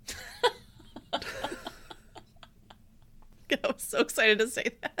 I was so excited to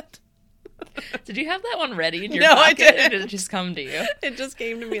say that. Did you have that one ready in your No, I pocket? didn't. Or did it just come to you? It just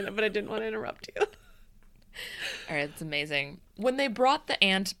came to me, but I didn't want to interrupt you. All right, it's amazing. When they brought the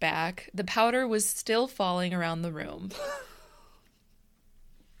aunt back, the powder was still falling around the room.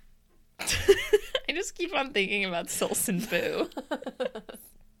 I just keep on thinking about Silson Boo.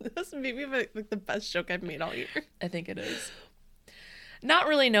 This may be like the best joke I've made all year. I think it is. Not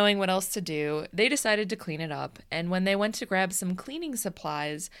really knowing what else to do, they decided to clean it up, and when they went to grab some cleaning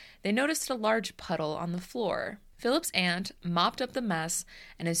supplies, they noticed a large puddle on the floor. Philip's aunt mopped up the mess,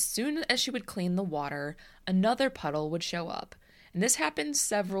 and as soon as she would clean the water, another puddle would show up. And this happened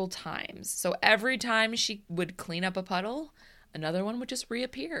several times. So every time she would clean up a puddle, another one would just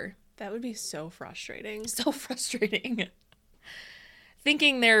reappear. That would be so frustrating. So frustrating.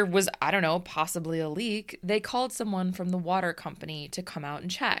 Thinking there was, I don't know, possibly a leak, they called someone from the water company to come out and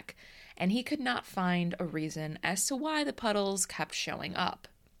check, and he could not find a reason as to why the puddles kept showing up.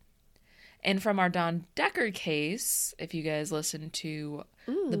 And from our Don Decker case, if you guys listen to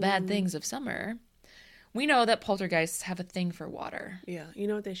The Bad Things of Summer, we know that poltergeists have a thing for water. Yeah. You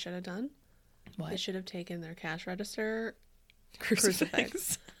know what they should have done? They What? should have taken their cash register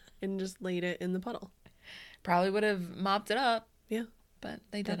Crucifix. and just laid it in the puddle. Probably would have mopped it up, Yeah, but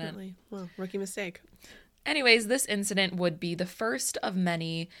they didn't. definitely. Well, rookie mistake. Anyways, this incident would be the first of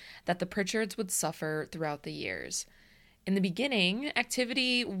many that the Pritchards would suffer throughout the years. In the beginning,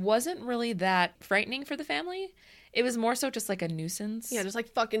 activity wasn't really that frightening for the family. It was more so just like a nuisance. Yeah, just like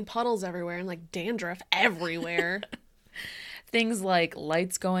fucking puddles everywhere and like dandruff everywhere. Things like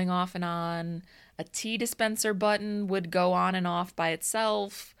lights going off and on, a tea dispenser button would go on and off by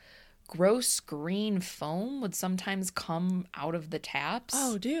itself. Gross green foam would sometimes come out of the taps.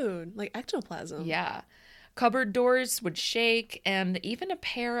 Oh, dude, like ectoplasm. Yeah. Cupboard doors would shake, and even a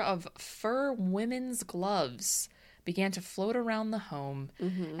pair of fur women's gloves began to float around the home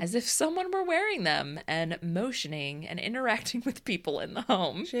as if someone were wearing them and motioning and interacting with people in the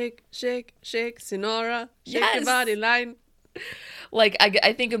home. Shake, shake, shake, Sonora. Shake Yes. your body line. Like,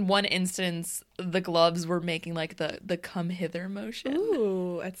 I think in one instance, the gloves were making, like, the come hither motion.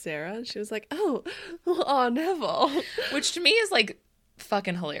 Ooh, at Sarah. And she was like, oh, Neville. Which to me is, like,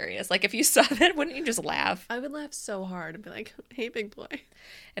 fucking hilarious. Like, if you saw that, wouldn't you just laugh? I would laugh so hard and be like, hey, big boy.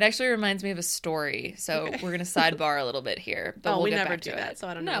 It actually reminds me of a story. So we're going to sidebar a little bit here. But we'll we get never back do to that, it. so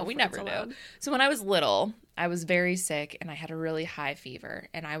I don't know. No, if we it's never allowed. do. So when I was little, I was very sick and I had a really high fever.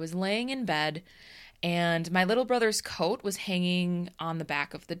 And I was laying in bed and my little brother's coat was hanging on the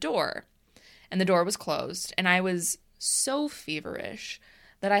back of the door. And the door was closed. And I was so feverish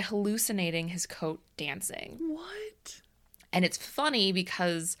that I hallucinating his coat dancing. What? And it's funny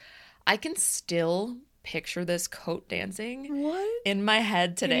because I can still picture this coat dancing What? in my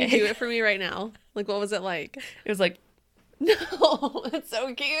head today. Can you do it for me right now? Like, what was it like? It was like, No, it's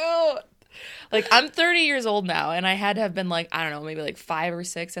so cute. like, I'm 30 years old now, and I had to have been like, I don't know, maybe like 5 or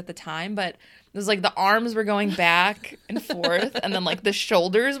 6 at the time, but it was like the arms were going back and forth, and then like the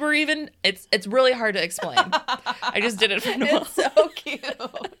shoulders were even, it's really hard to explain. I just did it for no. It's so cute.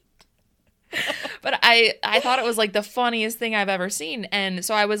 But I thought it was like the funniest thing I've ever seen. And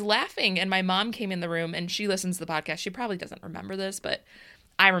so I was laughing and my mom came in the room and she listens to the podcast. She probably doesn't remember this, but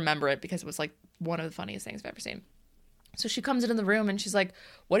I remember it because it was like one of the funniest things I've ever seen. So she comes into the room and she's like,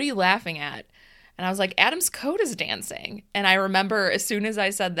 what are you laughing at? And I was like, Adam's coat is dancing. And I remember as soon as I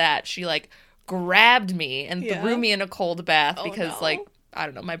said that, she like grabbed me and threw me in a cold bath because like, I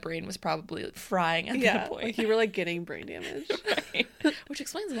don't know, my brain was probably frying at that point. Like you were like getting brain damage. Right. Which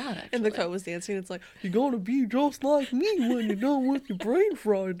explains a lot, actually. And the coat was dancing. It's like, you're gonna be just like me when you're done with your brain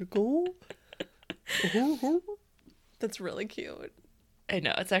fried, Nicole. That's really cute. I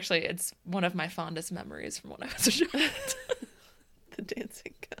know. It's one of my fondest memories from when I was a child. The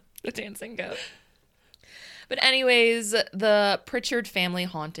dancing coat. The dancing goat. But anyways, the Pritchard family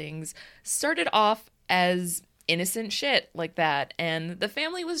hauntings started off as innocent shit like that, and the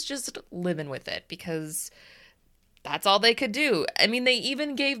family was just living with it because that's all they could do. I mean, they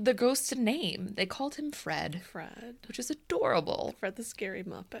even gave the ghost a name. They called him Fred, which is adorable. Fred the Scary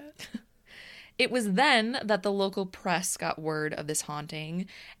Muppet. It was then that the local press got word of this haunting,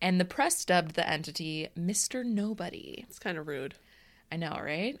 and the press dubbed the entity Mr. Nobody. It's kind of rude. I know,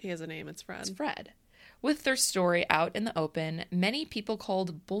 right? He has a name. It's Fred. It's Fred. With their story out in the open, many people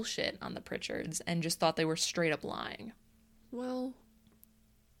called bullshit on the Pritchards and just thought they were straight up lying. Well,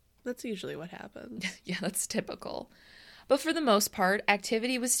 that's usually what happens. Yeah, that's typical. But for the most part,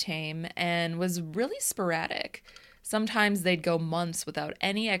 activity was tame and was really sporadic. Sometimes they'd go months without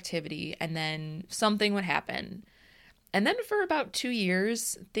any activity and then something would happen. And then for about 2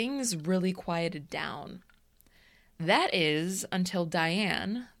 years, things really quieted down. That is until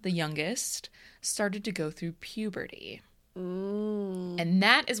Diane, the youngest, started to go through puberty. And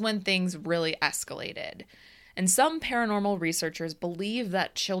that is when things really escalated. And some paranormal researchers believe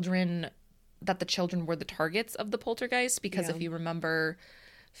that the children were the targets of the poltergeist because if you remember,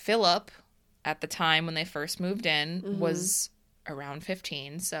 Philip, at the time when they first moved in, was around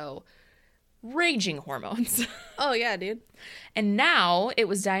 15, so raging hormones. Oh, yeah, dude. And now it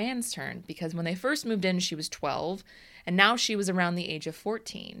was Diane's turn because when they first moved in, she was 12, and now she was around the age of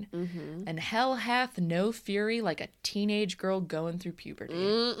 14. And hell hath no fury like a teenage girl going through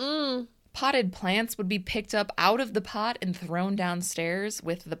puberty. Potted plants would be picked up out of the pot and thrown downstairs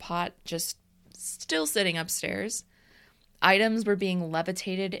with the pot just still sitting upstairs. Items were being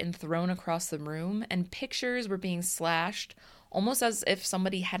levitated and thrown across the room, and pictures were being slashed almost as if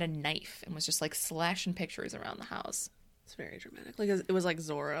somebody had a knife and was just like slashing pictures around the house. It's very dramatic. Like it was like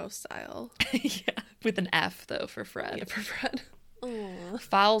Zorro style. Yeah, with an F though for Fred. Yeah, for Fred. Aww.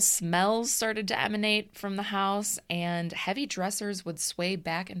 Foul smells started to emanate from the house, and heavy dressers would sway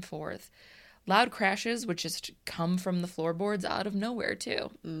back and forth. Loud crashes would just come from the floorboards out of nowhere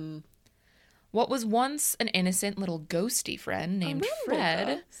too. What was once an innocent little ghosty friend named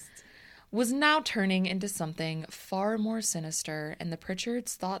Fred was now turning into something far more sinister, and the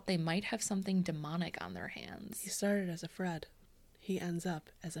Pritchards thought they might have something demonic on their hands. He started as a Fred. He ends up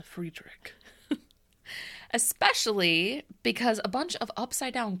as a Friedrich. Especially because a bunch of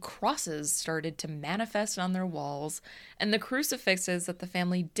upside-down crosses started to manifest on their walls, and the crucifixes that the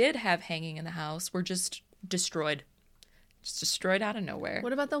family did have hanging in the house were just destroyed. Just destroyed out of nowhere.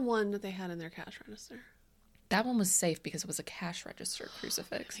 What about the one that they had in their cash register? That one was safe because it was a cash register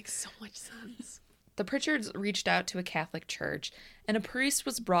crucifix. That makes so much sense. The Pritchards reached out to a Catholic church, and a priest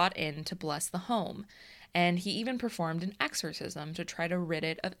was brought in to bless the home, and he even performed an exorcism to try to rid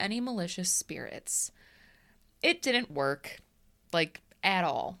it of any malicious spirits. It didn't work, like, at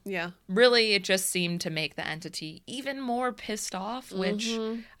all. Yeah. Really, it just seemed to make the entity even more pissed off, which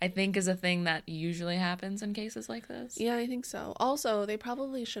I think is a thing that usually happens in cases like this. Yeah, I think so. Also, they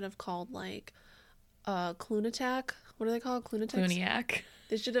probably should have called, like, Clunatac. What do they call it? Cluniac.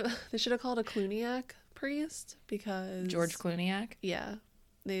 They should have called a Cluniac priest because George Cluniac. Yeah,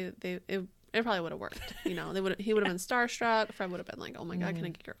 it probably would have worked. You know, he would have been starstruck. Fred would have been like, "Oh my god, can I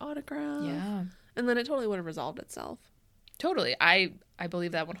get your autograph?" Yeah, and then it totally would have resolved itself. Totally, I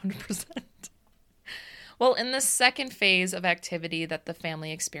believe that 100%. Well, in the second phase of activity that the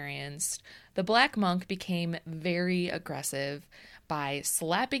family experienced, the Black Monk became very aggressive by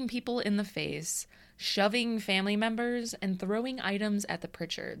slapping people in the face, shoving family members, and throwing items at the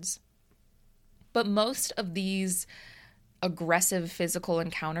Pritchards. But most of these aggressive physical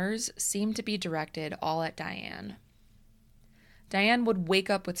encounters seemed to be directed all at Diane. Diane would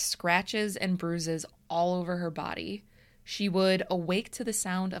wake up with scratches and bruises all over her body. She would awake to the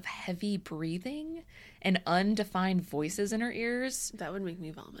sound of heavy breathing and undefined voices in her ears. That would make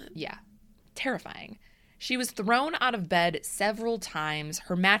me vomit. Yeah, terrifying. She was thrown out of bed several times,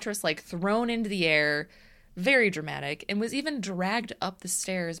 her mattress like thrown into the air, very dramatic, and was even dragged up the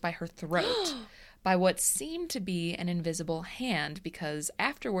stairs by her throat by what seemed to be an invisible hand, because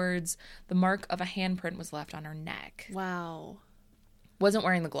afterwards the mark of a handprint was left on her neck. Wow. Wasn't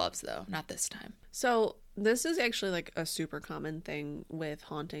wearing the gloves though, not this time. So this is actually like a super common thing with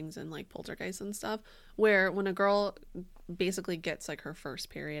hauntings and like poltergeists and stuff, where when a girl basically gets like her first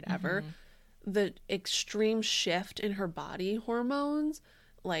period ever, the extreme shift in her body hormones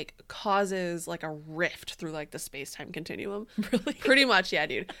like causes like a rift through like the space-time continuum. Really? Pretty much, yeah,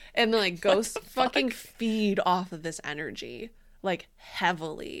 dude. And like ghosts fucking feed off of this energy like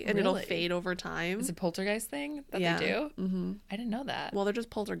heavily, and it'll Really? fade over time. It's a poltergeist thing that Yeah. they do? Mm-hmm. I didn't know that. Well, they're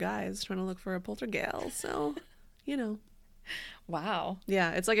just poltergeists trying to look for a poltergal, so you know. Wow.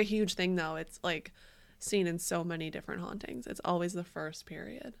 Yeah, it's like a huge thing though. It's like seen in so many different hauntings. It's always the first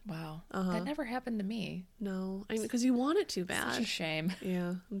period. Wow. Uh-huh. That never happened to me. No, I mean, because you want it too bad. Such a shame.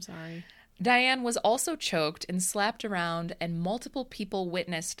 Yeah, I'm sorry. Diane was also choked and slapped around, and multiple people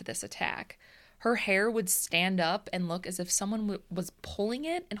witnessed this attack. Her hair would stand up and look as if someone was pulling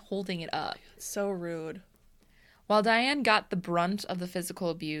it and holding it up. So rude. While Diane got the brunt of the physical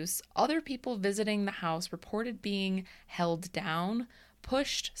abuse, other people visiting the house reported being held down,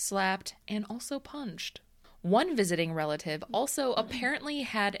 pushed, slapped, and also punched. One visiting relative also apparently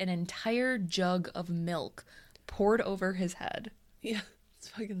had an entire jug of milk poured over his head. Yeah, it's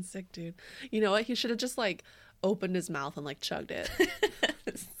fucking sick, dude. You know what? He should have just like opened his mouth and like chugged it.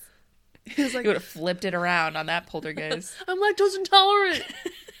 He was like, He would have flipped it around on that poltergeist. I'm lactose intolerant.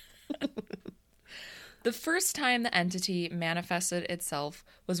 The first time the entity manifested itself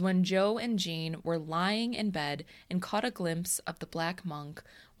was when Joe and Jean were lying in bed and caught a glimpse of the Black Monk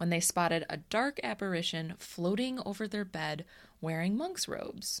when they spotted a dark apparition floating over their bed wearing monk's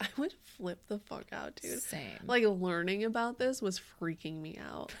robes. I would flip the fuck out, dude. Same. Like learning about this was freaking me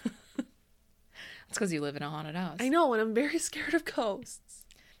out. It's because you live in a haunted house. I know, and I'm very scared of ghosts.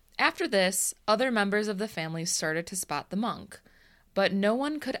 After this, other members of the family started to spot the monk, but no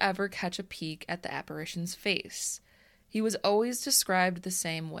one could ever catch a peek at the apparition's face. He was always described the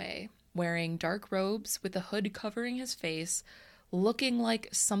same way, wearing dark robes with a hood covering his face, looking like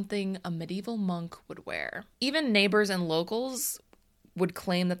something a medieval monk would wear. Even neighbors and locals would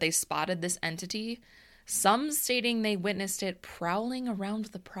claim that they spotted this entity, some stating they witnessed it prowling around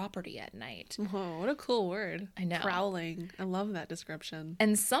the property at night. Whoa, what a cool word. I know. Prowling. I love that description.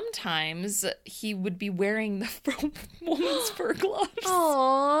 And sometimes he would be wearing the woman's fur gloves.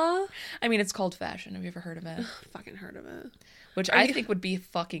 Aww. I mean, it's called fashion. Have you ever heard of it? Fucking heard of it. Which I think would be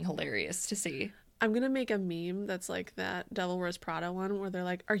fucking hilarious to see. I'm gonna make a meme that's like that Devil Wears Prada one where they're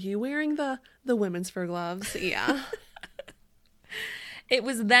like, "Are you wearing the women's fur gloves?" Yeah. It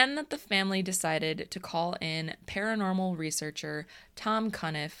was then that the family decided to call in paranormal researcher Tom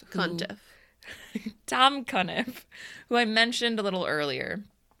Cunniff, who I mentioned a little earlier.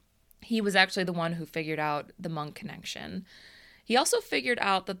 He was actually the one who figured out the monk connection. He also figured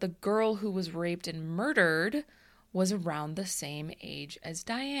out that the girl who was raped and murdered was around the same age as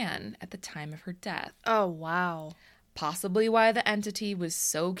Diane at the time of her death. Oh, wow. Possibly why the entity was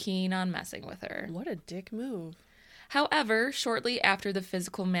so keen on messing with her. What a dick move. However, shortly after the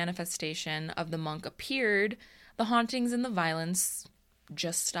physical manifestation of the monk appeared, the hauntings and the violence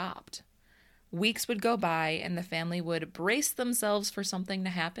just stopped. Weeks would go by and the family would brace themselves for something to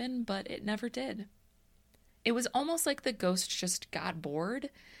happen, but it never did. It was almost like the ghost just got bored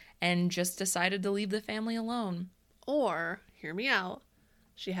and just decided to leave the family alone. Or, hear me out,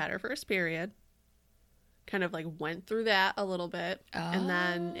 she had her first period. kind of like went through that a little bit, and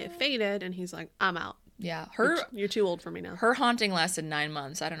then it faded, and he's like, I'm out. Yeah. You're too old for me now. Her haunting lasted 9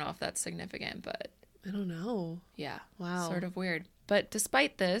 months. I don't know if that's significant, but I don't know. yeah. Wow. Sort of weird. But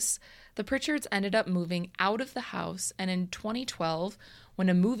despite this, the Pritchards ended up moving out of the house, and in 2012, when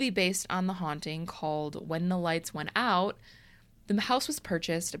a movie based on the haunting called When the Lights Went Out, the house was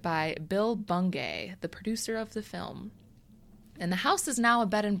purchased by Bill Bungay, the producer of the film. And the house is now a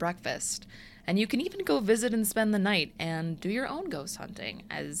bed and breakfast, and you can even go visit and spend the night and do your own ghost hunting,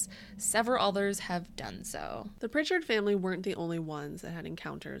 as several others have done so. The Pritchard family weren't the only ones that had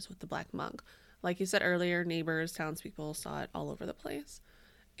encounters with the Black Monk. Like you said earlier, neighbors, townspeople saw it all over the place.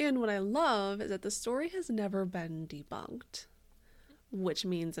 And what I love is that the story has never been debunked, which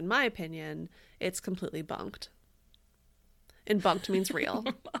means, in my opinion, it's completely bunked. And bunked means real.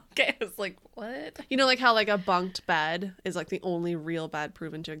 Okay, I was like, what? You know, like how like a bunked bed is like the only real bed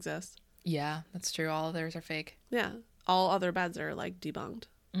proven to exist? Yeah, that's true. All of theirs are fake. Yeah. All other beds are like debunked.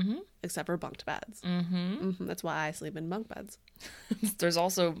 Mm-hmm. Except for bunked beds. Mm-hmm. That's why I sleep in bunk beds. There's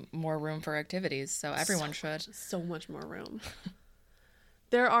also more room for activities, so everyone should. So much more room.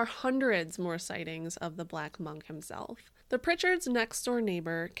 There are hundreds more sightings of the Black Monk himself. The Pritchards' next-door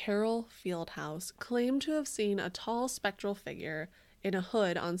neighbor, Carol Fieldhouse, claimed to have seen a tall spectral figure in a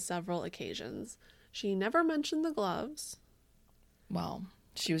hood on several occasions. She never mentioned the gloves. Well,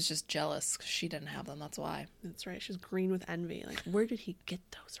 she was just jealous 'cause she didn't have them, that's why. That's right, she's green with envy. Like, where did he get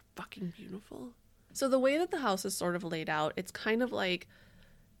those? They're fucking beautiful. So the way that the house is sort of laid out, it's kind of like,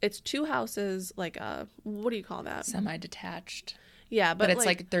 it's two houses, like a, what do you call that? Semi-detached. Yeah, But it's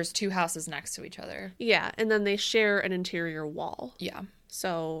like there's two houses next to each other. Yeah, and then they share an interior wall. Yeah.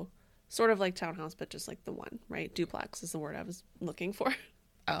 So sort of like townhouse, but just like the one, right? Duplex is the word I was looking for.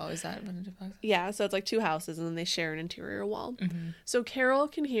 Oh, is that what a duplex? Yeah, so it's like two houses and then they share an interior wall. Mm-hmm. So Carol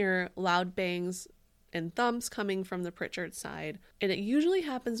can hear loud bangs and thumps coming from the Pritchard side, and it usually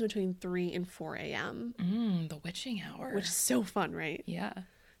happens between 3 and 4 a.m. The witching hour. Which is so fun, right? Yeah.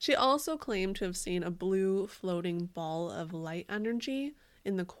 She also claimed to have seen a blue floating ball of light energy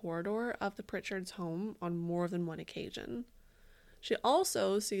in the corridor of the Pritchard's home on more than one occasion. She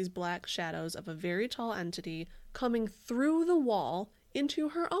also sees black shadows of a very tall entity coming through the wall into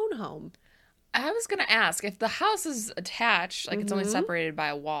her own home. I was going to ask, if the house is attached, like it's only Mm-hmm. separated by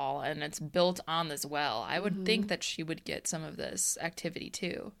a wall and it's built on this well, I would think that she would get some of this activity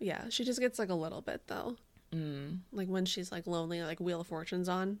too. Yeah, she just gets like a little bit though. Like when she's like lonely, like Wheel of Fortune's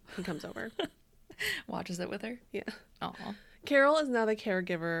on, he comes over. Watches it with her? Yeah. Oh. Carol is now the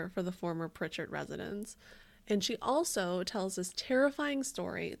caregiver for the former Pritchard residence. And she also tells this terrifying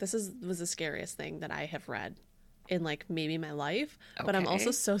story. This was the scariest thing that I have read in like maybe my life, but I'm Okay.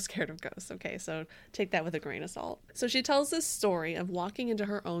 also so scared of ghosts. Okay, so take that with a grain of salt. So she tells this story of walking into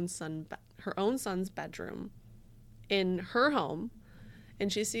her own son's bedroom in her home,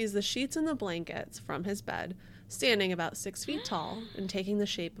 and she sees the sheets and the blankets from his bed standing about 6 feet tall and taking the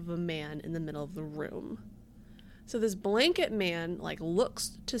shape of a man in the middle of the room. So this blanket man like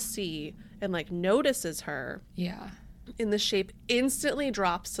looks to see and like notices her, Yeah. and the shape instantly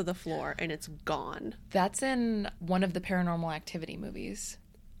drops to the floor and it's gone. That's in one of the Paranormal Activity movies.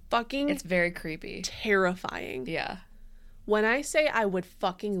 Fucking It's very creepy. terrifying. Yeah. When I say I would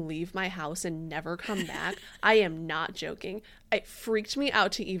fucking leave my house and never come back, I am not joking. It freaked me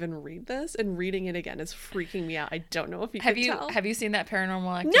out to even read this, and reading it again is freaking me out. I don't know if you Have can you tell. have you seen that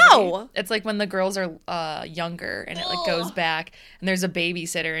Paranormal Activity? No! It's like when the girls are younger and it like goes back and there's a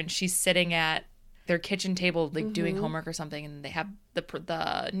babysitter and she's sitting at their kitchen table like doing homework or something, and they have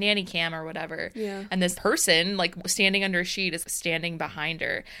the nanny cam or whatever. Yeah. And this person like standing under a sheet is standing behind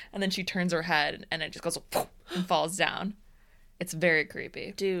her, and then she turns her head and it just goes and falls down. It's very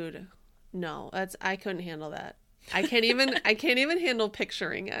creepy. Dude, no, I couldn't handle that. I can't even handle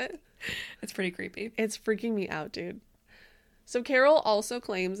picturing it. It's pretty creepy. It's freaking me out, dude. So Carol also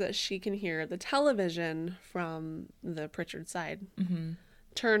claims that she can hear the television from the Pritchard side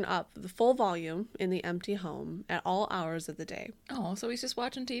turn up the full volume in the empty home at all hours of the day. Oh, so he's just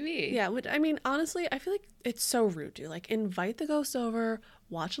watching TV. Yeah, which, I mean, honestly, I feel like it's so rude, dude. Like, invite the ghost over,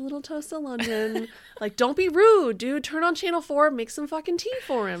 watch a little Toast of London. Like, don't be rude, dude. Turn on Channel 4, make some fucking tea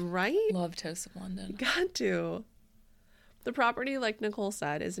for him, right? Love Toast of London. Got to. The property, like Nicole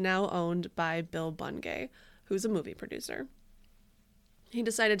said, is now owned by Bill Bungay, who's a movie producer. He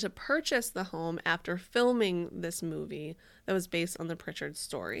decided to purchase the home after filming this movie that was based on the Pritchard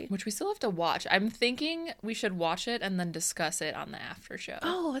story. Which we still have to watch. I'm thinking we should watch it and then discuss it on the after show.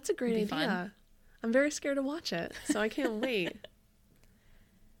 Oh, that's a great It'd be idea. fun. I'm very scared to watch it, so I can't wait.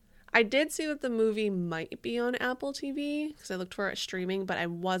 I did see that the movie might be on Apple TV because I looked for it streaming, but I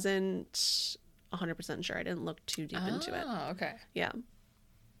wasn't 100% sure. I didn't look too deep into it. Oh, okay. Yeah.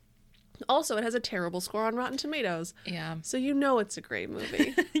 Also, it has a terrible score on Rotten Tomatoes. Yeah. So you know it's a great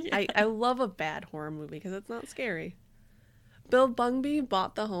movie. I love a bad horror movie because it's not scary. Bill Bungby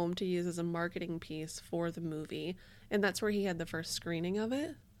bought the home to use as a marketing piece for the movie, and that's where he had the first screening of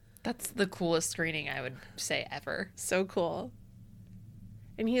it. That's the coolest screening, I would say, ever. So cool.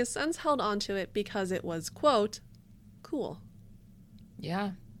 And he has since held on to it because it was, quote, cool.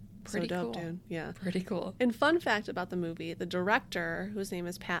 Yeah. Pretty so dope, cool. dude. Yeah. Pretty cool. And fun fact about the movie, the director, whose name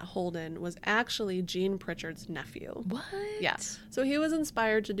is Pat Holden, was actually Gene Pritchard's nephew. What? Yeah. So he was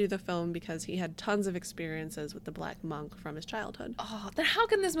inspired to do the film because he had tons of experiences with the Black Monk from his childhood. Oh, then how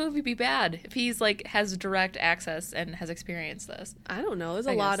can this movie be bad if he's like has direct access and has experienced this? I don't know. There's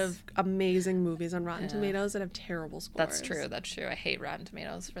a lot of amazing movies on Rotten Tomatoes that have terrible scores. That's true. That's true. I hate Rotten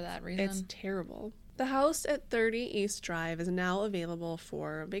Tomatoes for that reason. It's terrible. The house at 30 East Drive is now available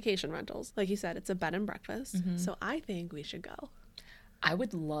for vacation rentals. Like you said, it's a bed and breakfast. So I think we should go. I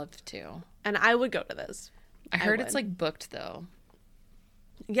would love to. And I would go to this. I heard it's like booked though.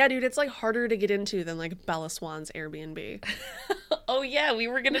 Yeah, dude, it's like harder to get into than like Bella Swan's Airbnb. Oh yeah, we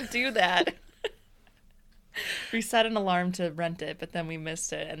were gonna do that. We set an alarm to rent it, but then we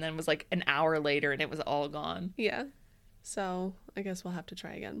missed it, and then it was like an hour later and it was all gone. Yeah. So I guess we'll have to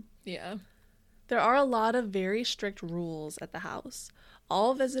try again. Yeah. There are a lot of very strict rules at the house.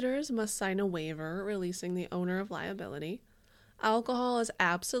 All visitors must sign a waiver releasing the owner of liability. Alcohol is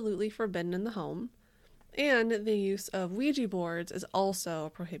absolutely forbidden in the home. And the use of Ouija boards is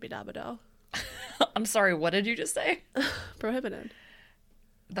also prohibido. I'm sorry, what did you just say? Prohibited.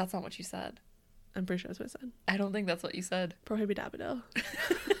 That's not what you said. I'm pretty sure that's what I said. I don't think that's what you said. Prohibido.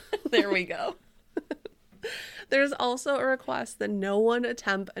 There we go. There's also a request that no one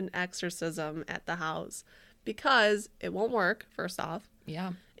attempt an exorcism at the house because it won't work, first off.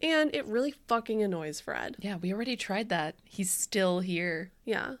 Yeah. And it really fucking annoys Fred. Yeah, we already tried that. He's still here.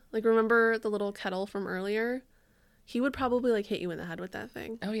 Yeah. Like, remember the little kettle from earlier? He would probably, like, hit you in the head with that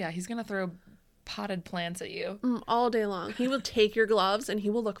thing. Oh, yeah. He's going to throw potted plants at you. All day long. He will take your gloves and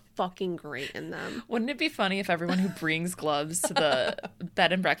he will look fucking great in them. Wouldn't it be funny if everyone who brings gloves to the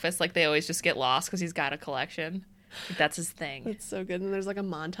bed and breakfast, like, they always just get lost because he's got a collection? Like, that's his thing. It's so good. And there's, like, a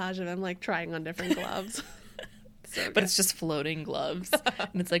montage of him, like, trying on different gloves. So but it's just floating gloves.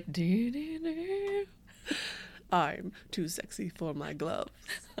 And it's like, do. I'm too sexy for my gloves.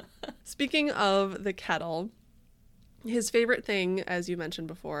 Speaking of the kettle, his favorite thing, as you mentioned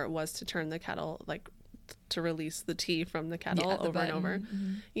before, was to turn the kettle, like, to release the tea from the kettle over and over.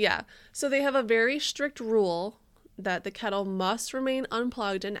 Mm-hmm. Yeah. So they have a very strict rule that the kettle must remain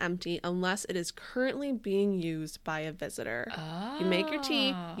unplugged and empty unless it is currently being used by a visitor. Oh. You make your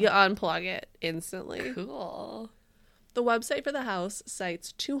tea, you unplug it instantly. Cool. The website for the house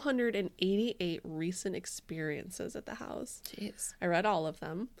cites 288 recent experiences at the house. Jeez. I read all of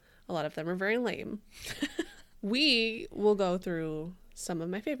them. A lot of them are very lame. We will go through some of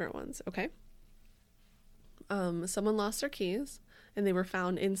my favorite ones, okay? Someone lost their keys, and they were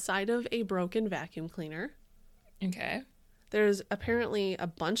found inside of a broken vacuum cleaner. Okay. There's apparently a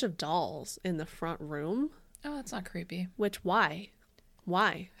bunch of dolls in the front room. Oh, that's not creepy. Which, why?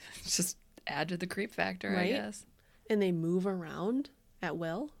 Why? Just add to the creep factor, Right? I guess. And they move around at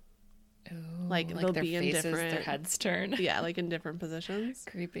will. Ooh, Like they'll their be in faces, different... their heads turn. Yeah, like in different positions.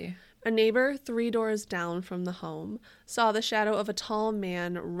 Creepy. A neighbor 3 doors down from the home saw the shadow of a tall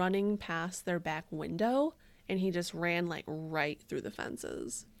man running past their back window, and he just ran like right through the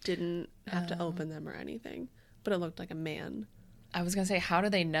fences. Didn't have to open them or anything, but it looked like a man. I was going to say, how do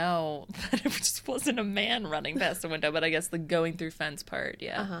they know that it just wasn't a man running past the window? But I guess the going through fence part,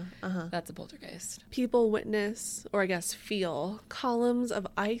 yeah. That's a poltergeist. People witness, or I guess feel, columns of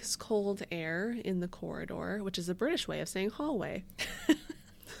ice cold air in the corridor, which is a British way of saying hallway.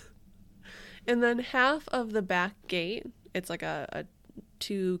 And then half of the back gate, it's like a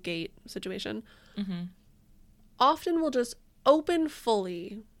 2-gate situation, often will just open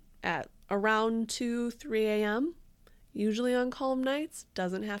fully at around 2, 3 a.m., usually on calm nights.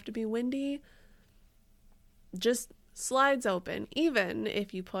 Doesn't have to be windy. Just slides open, even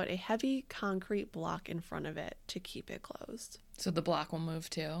if you put a heavy concrete block in front of it to keep it closed. So the block will move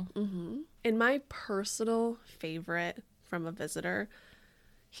too. And my personal favorite from a visitor,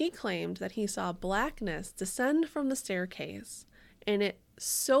 he claimed that he saw blackness descend from the staircase, and it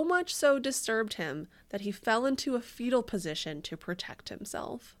so much so disturbed him that he fell into a fetal position to protect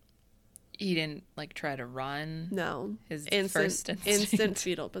himself. He didn't like try to run. No. His instant, first instinct. instant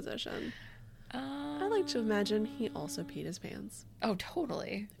fetal position. I like to imagine he also peed his pants. Oh,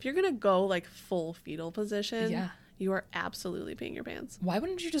 totally. If you're going to go like full fetal position, Yeah. You are absolutely peeing your pants. Why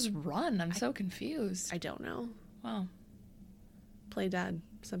wouldn't you just run? I'm so confused. I don't know. Wow. Play dead.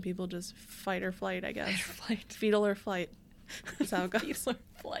 Some people just fight or flight, I guess. Flight. Fetal or flight. That's how it goes. Fetal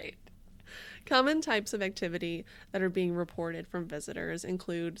or flight. Common types of activity that are being reported from visitors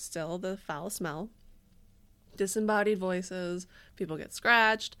include still the foul smell, disembodied voices, people get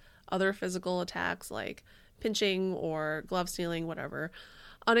scratched, other physical attacks like pinching or glove stealing, whatever.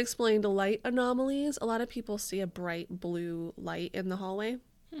 Unexplained light anomalies. A lot of people see a bright blue light in the hallway.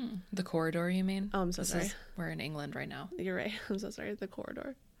 The corridor, you mean? Oh, I'm so sorry. We're in England right now. You're right. I'm so sorry. The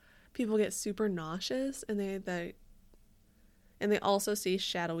corridor. People get super nauseous, and they also see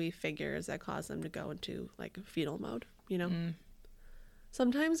shadowy figures that cause them to go into like fetal mode, you know?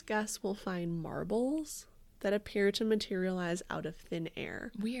 Sometimes guests will find marbles that appear to materialize out of thin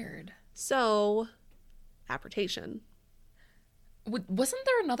air. Weird. So, apportation. Wasn't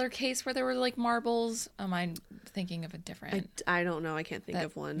there another case where there were like marbles? Am I thinking of a different? I don't know. I can't think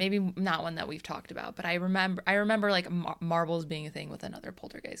of one. Maybe not one that we've talked about, but I remember like marbles being a thing with another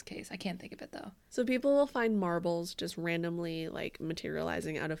poltergeist case. I can't think of it though. So people will find marbles just randomly like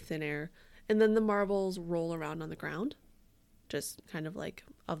materializing out of thin air, and then the marbles roll around on the ground, just kind of like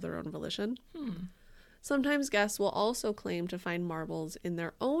of their own volition. Sometimes guests will also claim to find marbles in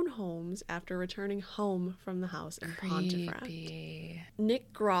their own homes after returning home from the house in Pontefract.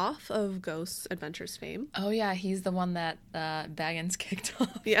 Nick Groff of Ghosts Adventures fame. Oh yeah, he's the one that Baggins kicked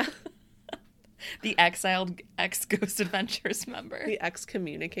off. Yeah. The exiled ex-Ghost Adventures member. The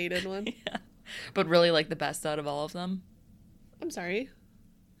excommunicated one. Yeah. But really like the best out of all of them. I'm sorry.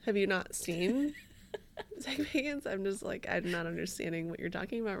 Have you not seen Zach Bagans? I'm just like, I'm not understanding what you're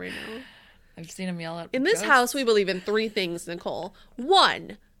talking about right now. I've seen him yell at In this ghosts. house, we believe in 3 things, Nicole.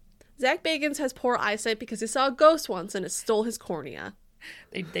 1, Zach Bagans has poor eyesight because he saw a ghost once and it stole his cornea.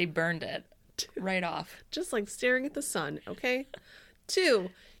 They burned it right off. Just like staring at the sun, okay? 2,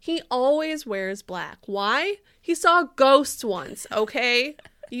 he always wears black. Why? He saw ghosts once, okay?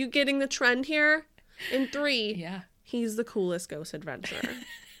 You getting the trend here? And 3, Yeah. he's the coolest ghost adventurer.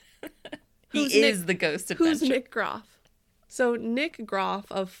 He is the Ghost Adventure. Who's Nick Groff? So Nick Groff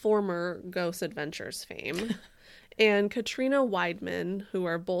of former Ghost Adventures fame and Katrina Weidman, who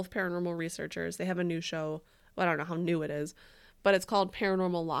are both paranormal researchers, they have a new show. Well, I don't know how new it is, but it's called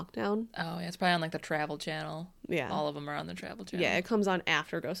Paranormal Lockdown. Oh, yeah, it's probably on like the Travel Channel. Yeah. All of them are on the Travel Channel. Yeah, it comes on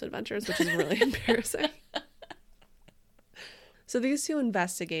after Ghost Adventures, which is really embarrassing. So these 2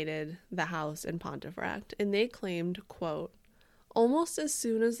 investigated the house in Pontefract, and they claimed, quote, almost as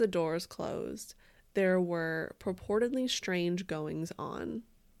soon as the doors closed, there were purportedly strange goings on,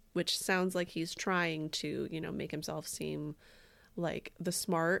 which sounds like he's trying to, make himself seem like the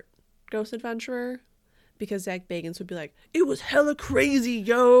smart ghost adventurer, because Zach Bagans would be like, it was hella crazy,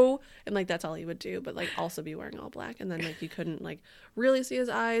 yo, and like that's all he would do, but like also be wearing all black, and then like you couldn't like really see his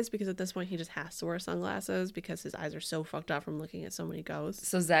eyes because at this point he just has to wear sunglasses because his eyes are so fucked up from looking at so many ghosts.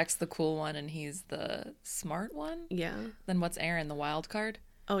 So Zach's the cool one and he's the smart one? Yeah. Then what's Aaron, the wild card?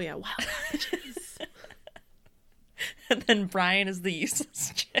 Oh yeah, wild card. And then Brian is the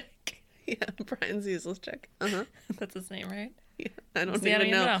useless chick. Yeah, Brian's the useless chick. Uh-huh. That's his name, right? Yeah, I don't See, even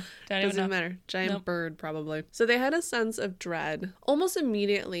know. Doesn't matter. Giant Nope. bird, probably. So they had a sense of dread almost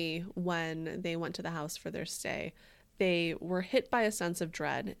immediately when they went to the house for their stay. They were hit by a sense of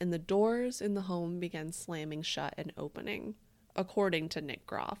dread, and the doors in the home began slamming shut and opening, according to Nick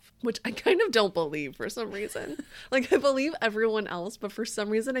Groff, which I kind of don't believe for some reason. Like, I believe everyone else, but for some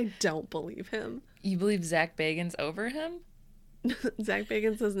reason, I don't believe him. You believe Zach Bagans over him? Zach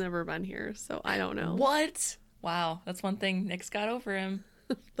Bagans has never been here, so I don't know. What? Wow, that's one thing Nick's got over him.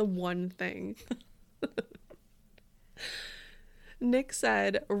 The one thing. Nick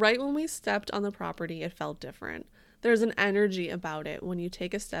said, right when we stepped on the property, it felt different. There's an energy about it when you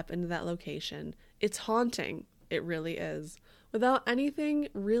take a step into that location. It's haunting. It really is. Without anything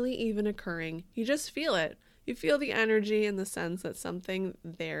really even occurring, you just feel it. You feel the energy and the sense that something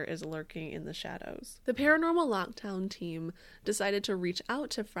there is lurking in the shadows. The Paranormal Lockdown team decided to reach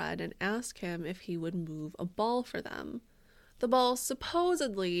out to Fred and ask him if he would move a ball for them. The ball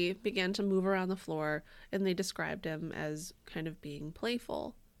supposedly began to move around the floor, and they described him as kind of being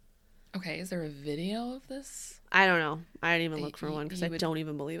playful. Okay, is there a video of this? I don't know. I didn't even look for one because I would- don't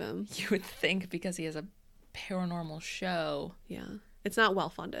even believe him. You would think because he has a paranormal show. Yeah. It's not well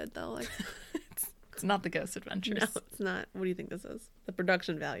funded, though. Like, It's not the Ghost Adventures. no, it's not. What do you think this is? The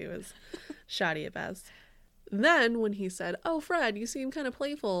production value is shoddy at best. Then when he said, "Oh, Fred, you seem kind of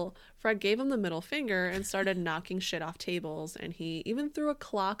playful," Fred gave him the middle finger and started knocking shit off tables, and he even threw a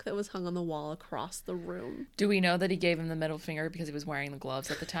clock that was hung on the wall across the room. Do we know that he gave him the middle finger because he was wearing the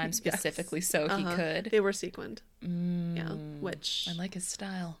gloves at the time specifically so he could? They were sequined. Yeah, which... I like his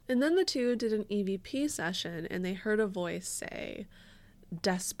style. And then the two did an EVP session, and they heard a voice say,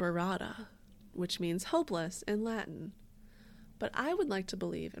 "Desperata," which means hopeless in Latin. But I would like to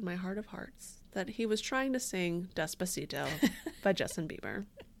believe in my heart of hearts that he was trying to sing Despacito by Justin Bieber.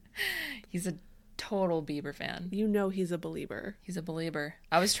 He's a total Bieber fan. You know he's a believer. He's a believer.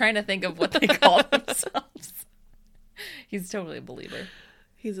 I was trying to think of what they call themselves. He's totally a believer.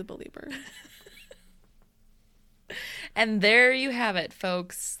 He's a believer. And there you have it,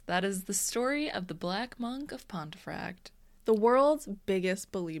 folks. That is the story of the Black Monk of Pontefract. The world's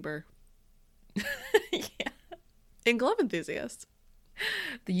biggest believer. Yeah. And glove enthusiast.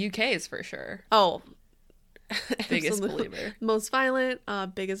 The UK is for sure. Oh. Biggest absolutely. believer. Most violent,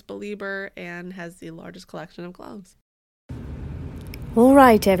 biggest believer, and has the largest collection of gloves. All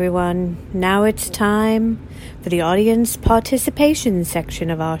right, everyone. Now it's time for the audience participation section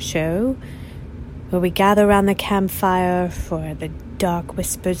of our show, where we gather around the campfire for the dark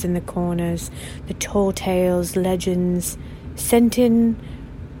whispers in the corners, the tall tales, legends, sent in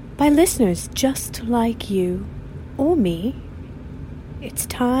by listeners just like you or me. It's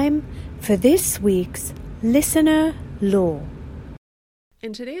time for this week's Listener Lore.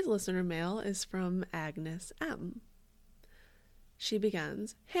 And today's listener mail is from Agnes M. She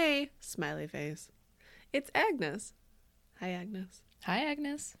begins, "Hey, smiley face. It's Agnes." Hi, Agnes. Hi,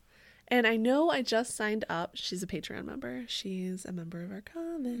 Agnes. And I know I just signed up. She's a Patreon member. She's a member of our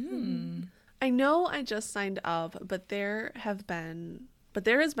coven. I know I just signed up, but there has been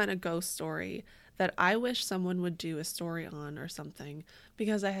a ghost story that I wish someone would do a story on or something,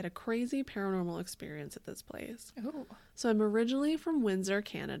 because I had a crazy paranormal experience at this place. Oh. So I'm originally from Windsor,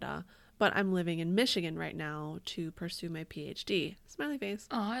 Canada, but I'm living in Michigan right now to pursue my PhD. Smiley face.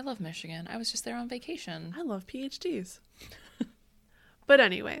 Oh, I love Michigan. I was just there on vacation. I love PhDs. But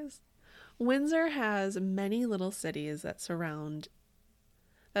anyways, Windsor has many little cities that surround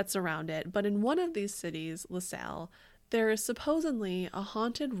it, but in one of these cities, LaSalle, there is supposedly a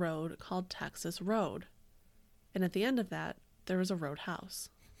haunted road called Texas Road. And at the end of that, there is a roadhouse.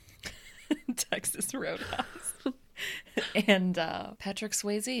 Texas Roadhouse. And Patrick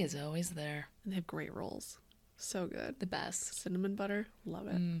Swayze is always there. And they have great rolls. So good. The best. Cinnamon butter. Love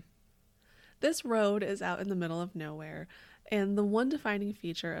it. This road is out in the middle of nowhere, and the one defining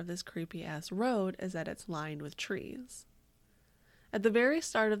feature of this creepy-ass road is that it's lined with trees. At the very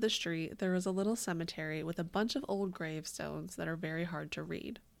start of the street, there is a little cemetery with a bunch of old gravestones that are very hard to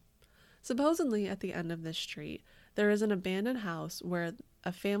read. Supposedly, at the end of this street, there is an abandoned house where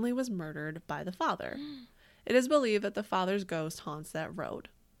a family was murdered by the father. It is believed that the father's ghost haunts that road.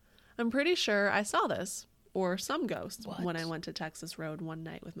 I'm pretty sure I saw this, or some ghost, when I went to Texas Road one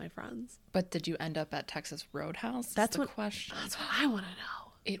night with my friends. But did you end up at Texas Roadhouse? That's the what question. That's what I want to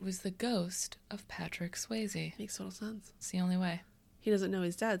know. It was the ghost of Patrick Swayze. Makes total sense. It's the only way. He doesn't know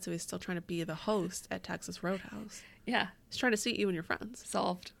he's dead, so he's still trying to be the host at Texas Roadhouse. Yeah. He's trying to seat you and your friends.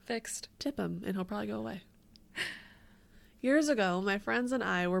 Solved. Fixed. Tip him, and he'll probably go away. Years ago, my friends and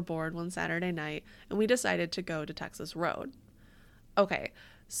I were bored one Saturday night, and we decided to go to Texas Road. Okay,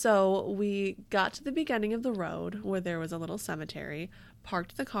 so we got to the beginning of the road, where there was a little cemetery,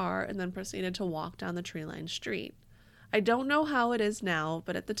 parked the car, and then proceeded to walk down the tree-lined street. I don't know how it is now,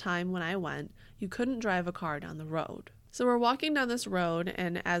 but at the time when I went, you couldn't drive a car down the road. So we're walking down this road,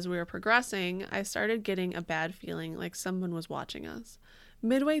 and as we were progressing, I started getting a bad feeling like someone was watching us.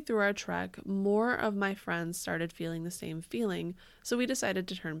 Midway through our trek, more of my friends started feeling the same feeling, so we decided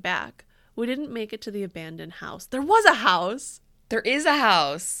to turn back. We didn't make it to the abandoned house. There was a house! There is a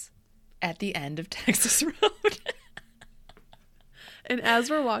house at the end of Texas Road. And as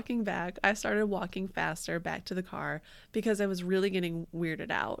we're walking back, I started walking faster back to the car because I was really getting weirded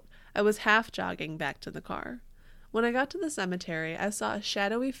out. I was half jogging back to the car. When I got to the cemetery, I saw a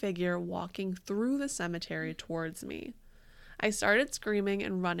shadowy figure walking through the cemetery towards me. I started screaming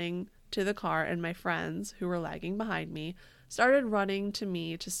and running to the car, and my friends, who were lagging behind me, started running to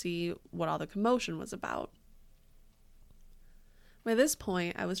me to see what all the commotion was about. By this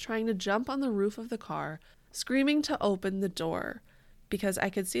point, I was trying to jump on the roof of the car, screaming to open the door, because I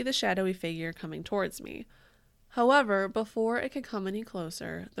could see the shadowy figure coming towards me. However, before it could come any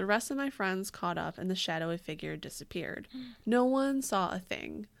closer, the rest of my friends caught up and the shadowy figure disappeared. No one saw a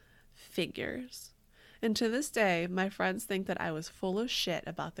thing. Figures. And to this day, my friends think that I was full of shit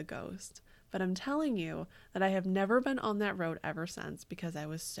about the ghost. But I'm telling you that I have never been on that road ever since because I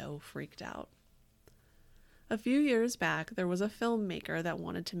was so freaked out. A few years back, there was a filmmaker that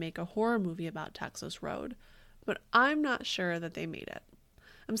wanted to make a horror movie about Texas Road, but I'm not sure that they made it.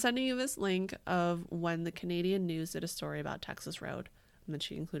 I'm sending you this link of when the Canadian News did a story about Texas Road, and then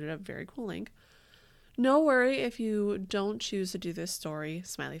she included a very cool link. No worry if you don't choose to do this story,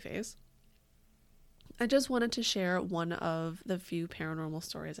 smiley face. I just wanted to share one of the few paranormal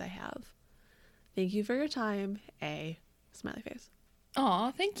stories I have. Thank you for your time, A. Smiley face.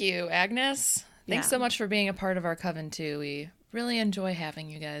 Aw, thank you, Agnes. Thanks Yeah. so much for being a part of our coven, too. We really enjoy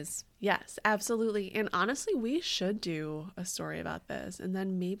having you guys. Yes, absolutely. And honestly, we should do a story about this, and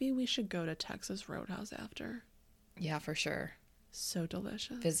then maybe we should go to Texas Roadhouse after. Yeah, for sure. So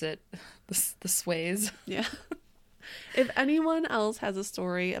delicious. Visit the Sways. Yeah. If anyone else has a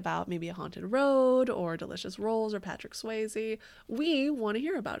story about maybe a haunted road or delicious rolls or Patrick Swayze, we want to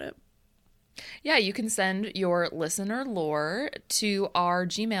hear about it. Yeah, you can send your listener lore to our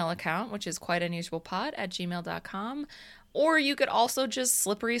Gmail account, which is quiteunusualpod@gmail.com. Or you could also just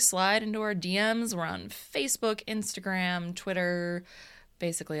slippery slide into our DMs. We're on Facebook, Instagram, Twitter,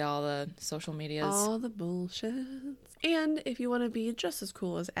 basically all the social medias. All the bullshit. And if you want to be just as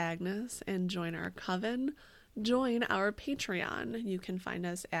cool as Agnes and join our coven, join our Patreon. You can find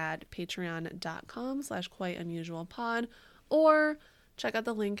us at patreon.com/quiteunusualpod or check out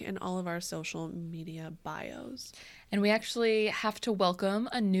the link in all of our social media bios. And we actually have to welcome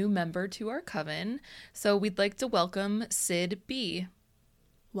a new member to our coven. So we'd like to welcome Sid B.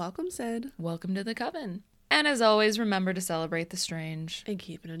 Welcome, Sid. Welcome to the coven. And as always, remember to celebrate the strange. And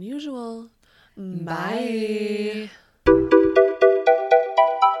keep it unusual. Bye.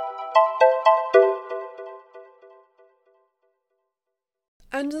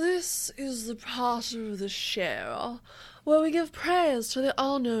 And this is the part of the show where we give praise to the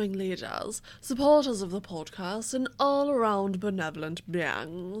all-knowing leaders, supporters of the podcast, and all-around benevolent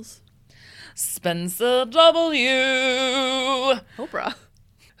beings. Spencer W., Oprah.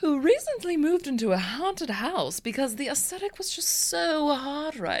 who recently moved into a haunted house because the aesthetic was just so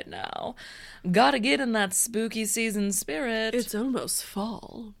hot right now. Gotta get in that spooky season spirit. It's almost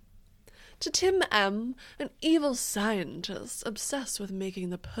fall. To Tim M., an evil scientist obsessed with making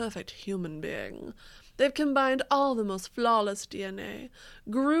the perfect human being. They've combined all the most flawless DNA,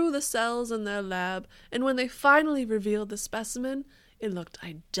 grew the cells in their lab, and when they finally revealed the specimen, it looked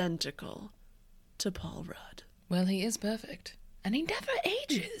identical to Paul Rudd. Well, he is perfect. And he never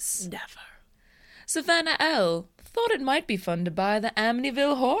ages. Never. Savannah L. thought it might be fun to buy the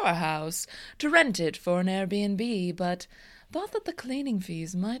Amityville Horror House, to rent it for an Airbnb, but thought that the cleaning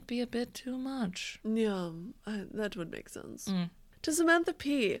fees might be a bit too much. Yeah, that would make sense. To Samantha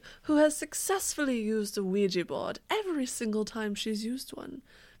P., who has successfully used a Ouija board every single time she's used one.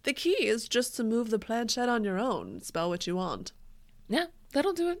 The key is just to move the planchette on your own, spell what you want. Yeah,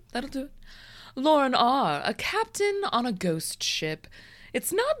 that'll do it. Lauren R., a captain on a ghost ship.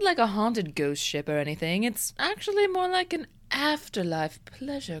 It's not like a haunted ghost ship or anything. It's actually more like an afterlife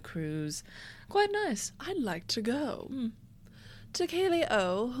pleasure cruise. Quite nice. I'd like to go. To Kaylee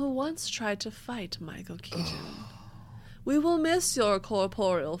O., who once tried to fight Michael Keaton. We will miss your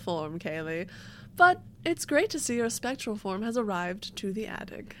corporeal form, Kaylee, but it's great to see your spectral form has arrived to the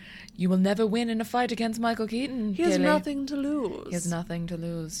attic. You will never win in a fight against Michael Keaton. He has Kaylee. nothing to lose. He has nothing to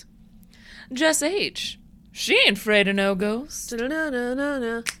lose. Jess H. She ain't afraid of no ghosts.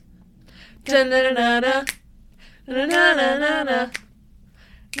 Da-na-na-na-na. Da-na-na-na-na. Da-na-na-na-na.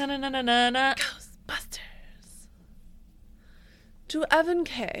 Na-na-na-na-na. Ghostbusters. To Evan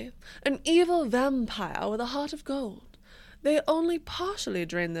K., an evil vampire with a heart of gold. They only partially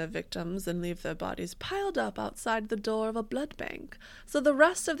drain their victims and leave their bodies piled up outside the door of a blood bank, so the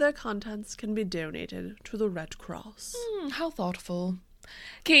rest of their contents can be donated to the Red Cross. How thoughtful.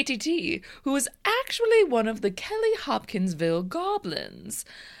 KTT, who is actually one of the Kelly Hopkinsville goblins.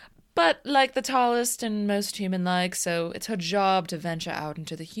 But like the tallest and most human-like, so it's her job to venture out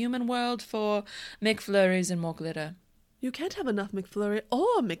into the human world for McFlurries and more glitter. You can't have enough McFlurry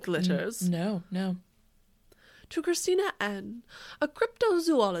or McGlitters. No. To Christina N., a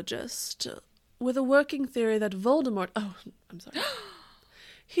cryptozoologist with a working theory that Voldemort... Oh, I'm sorry.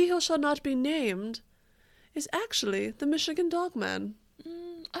 He who shall not be named is actually the Michigan Dogman.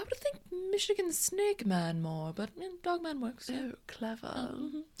 I would think Michigan Snake Man more, but Dogman works. Oh, clever.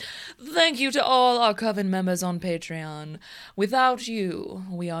 Thank you to all our coven members on Patreon. Without you,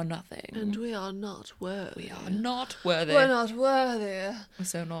 we are nothing. And we are not worthy. We are not worthy. We're not worthy. We're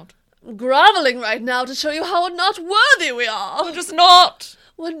so not. Groveling right now to show you how not worthy we are. We're just not.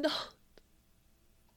 We're not.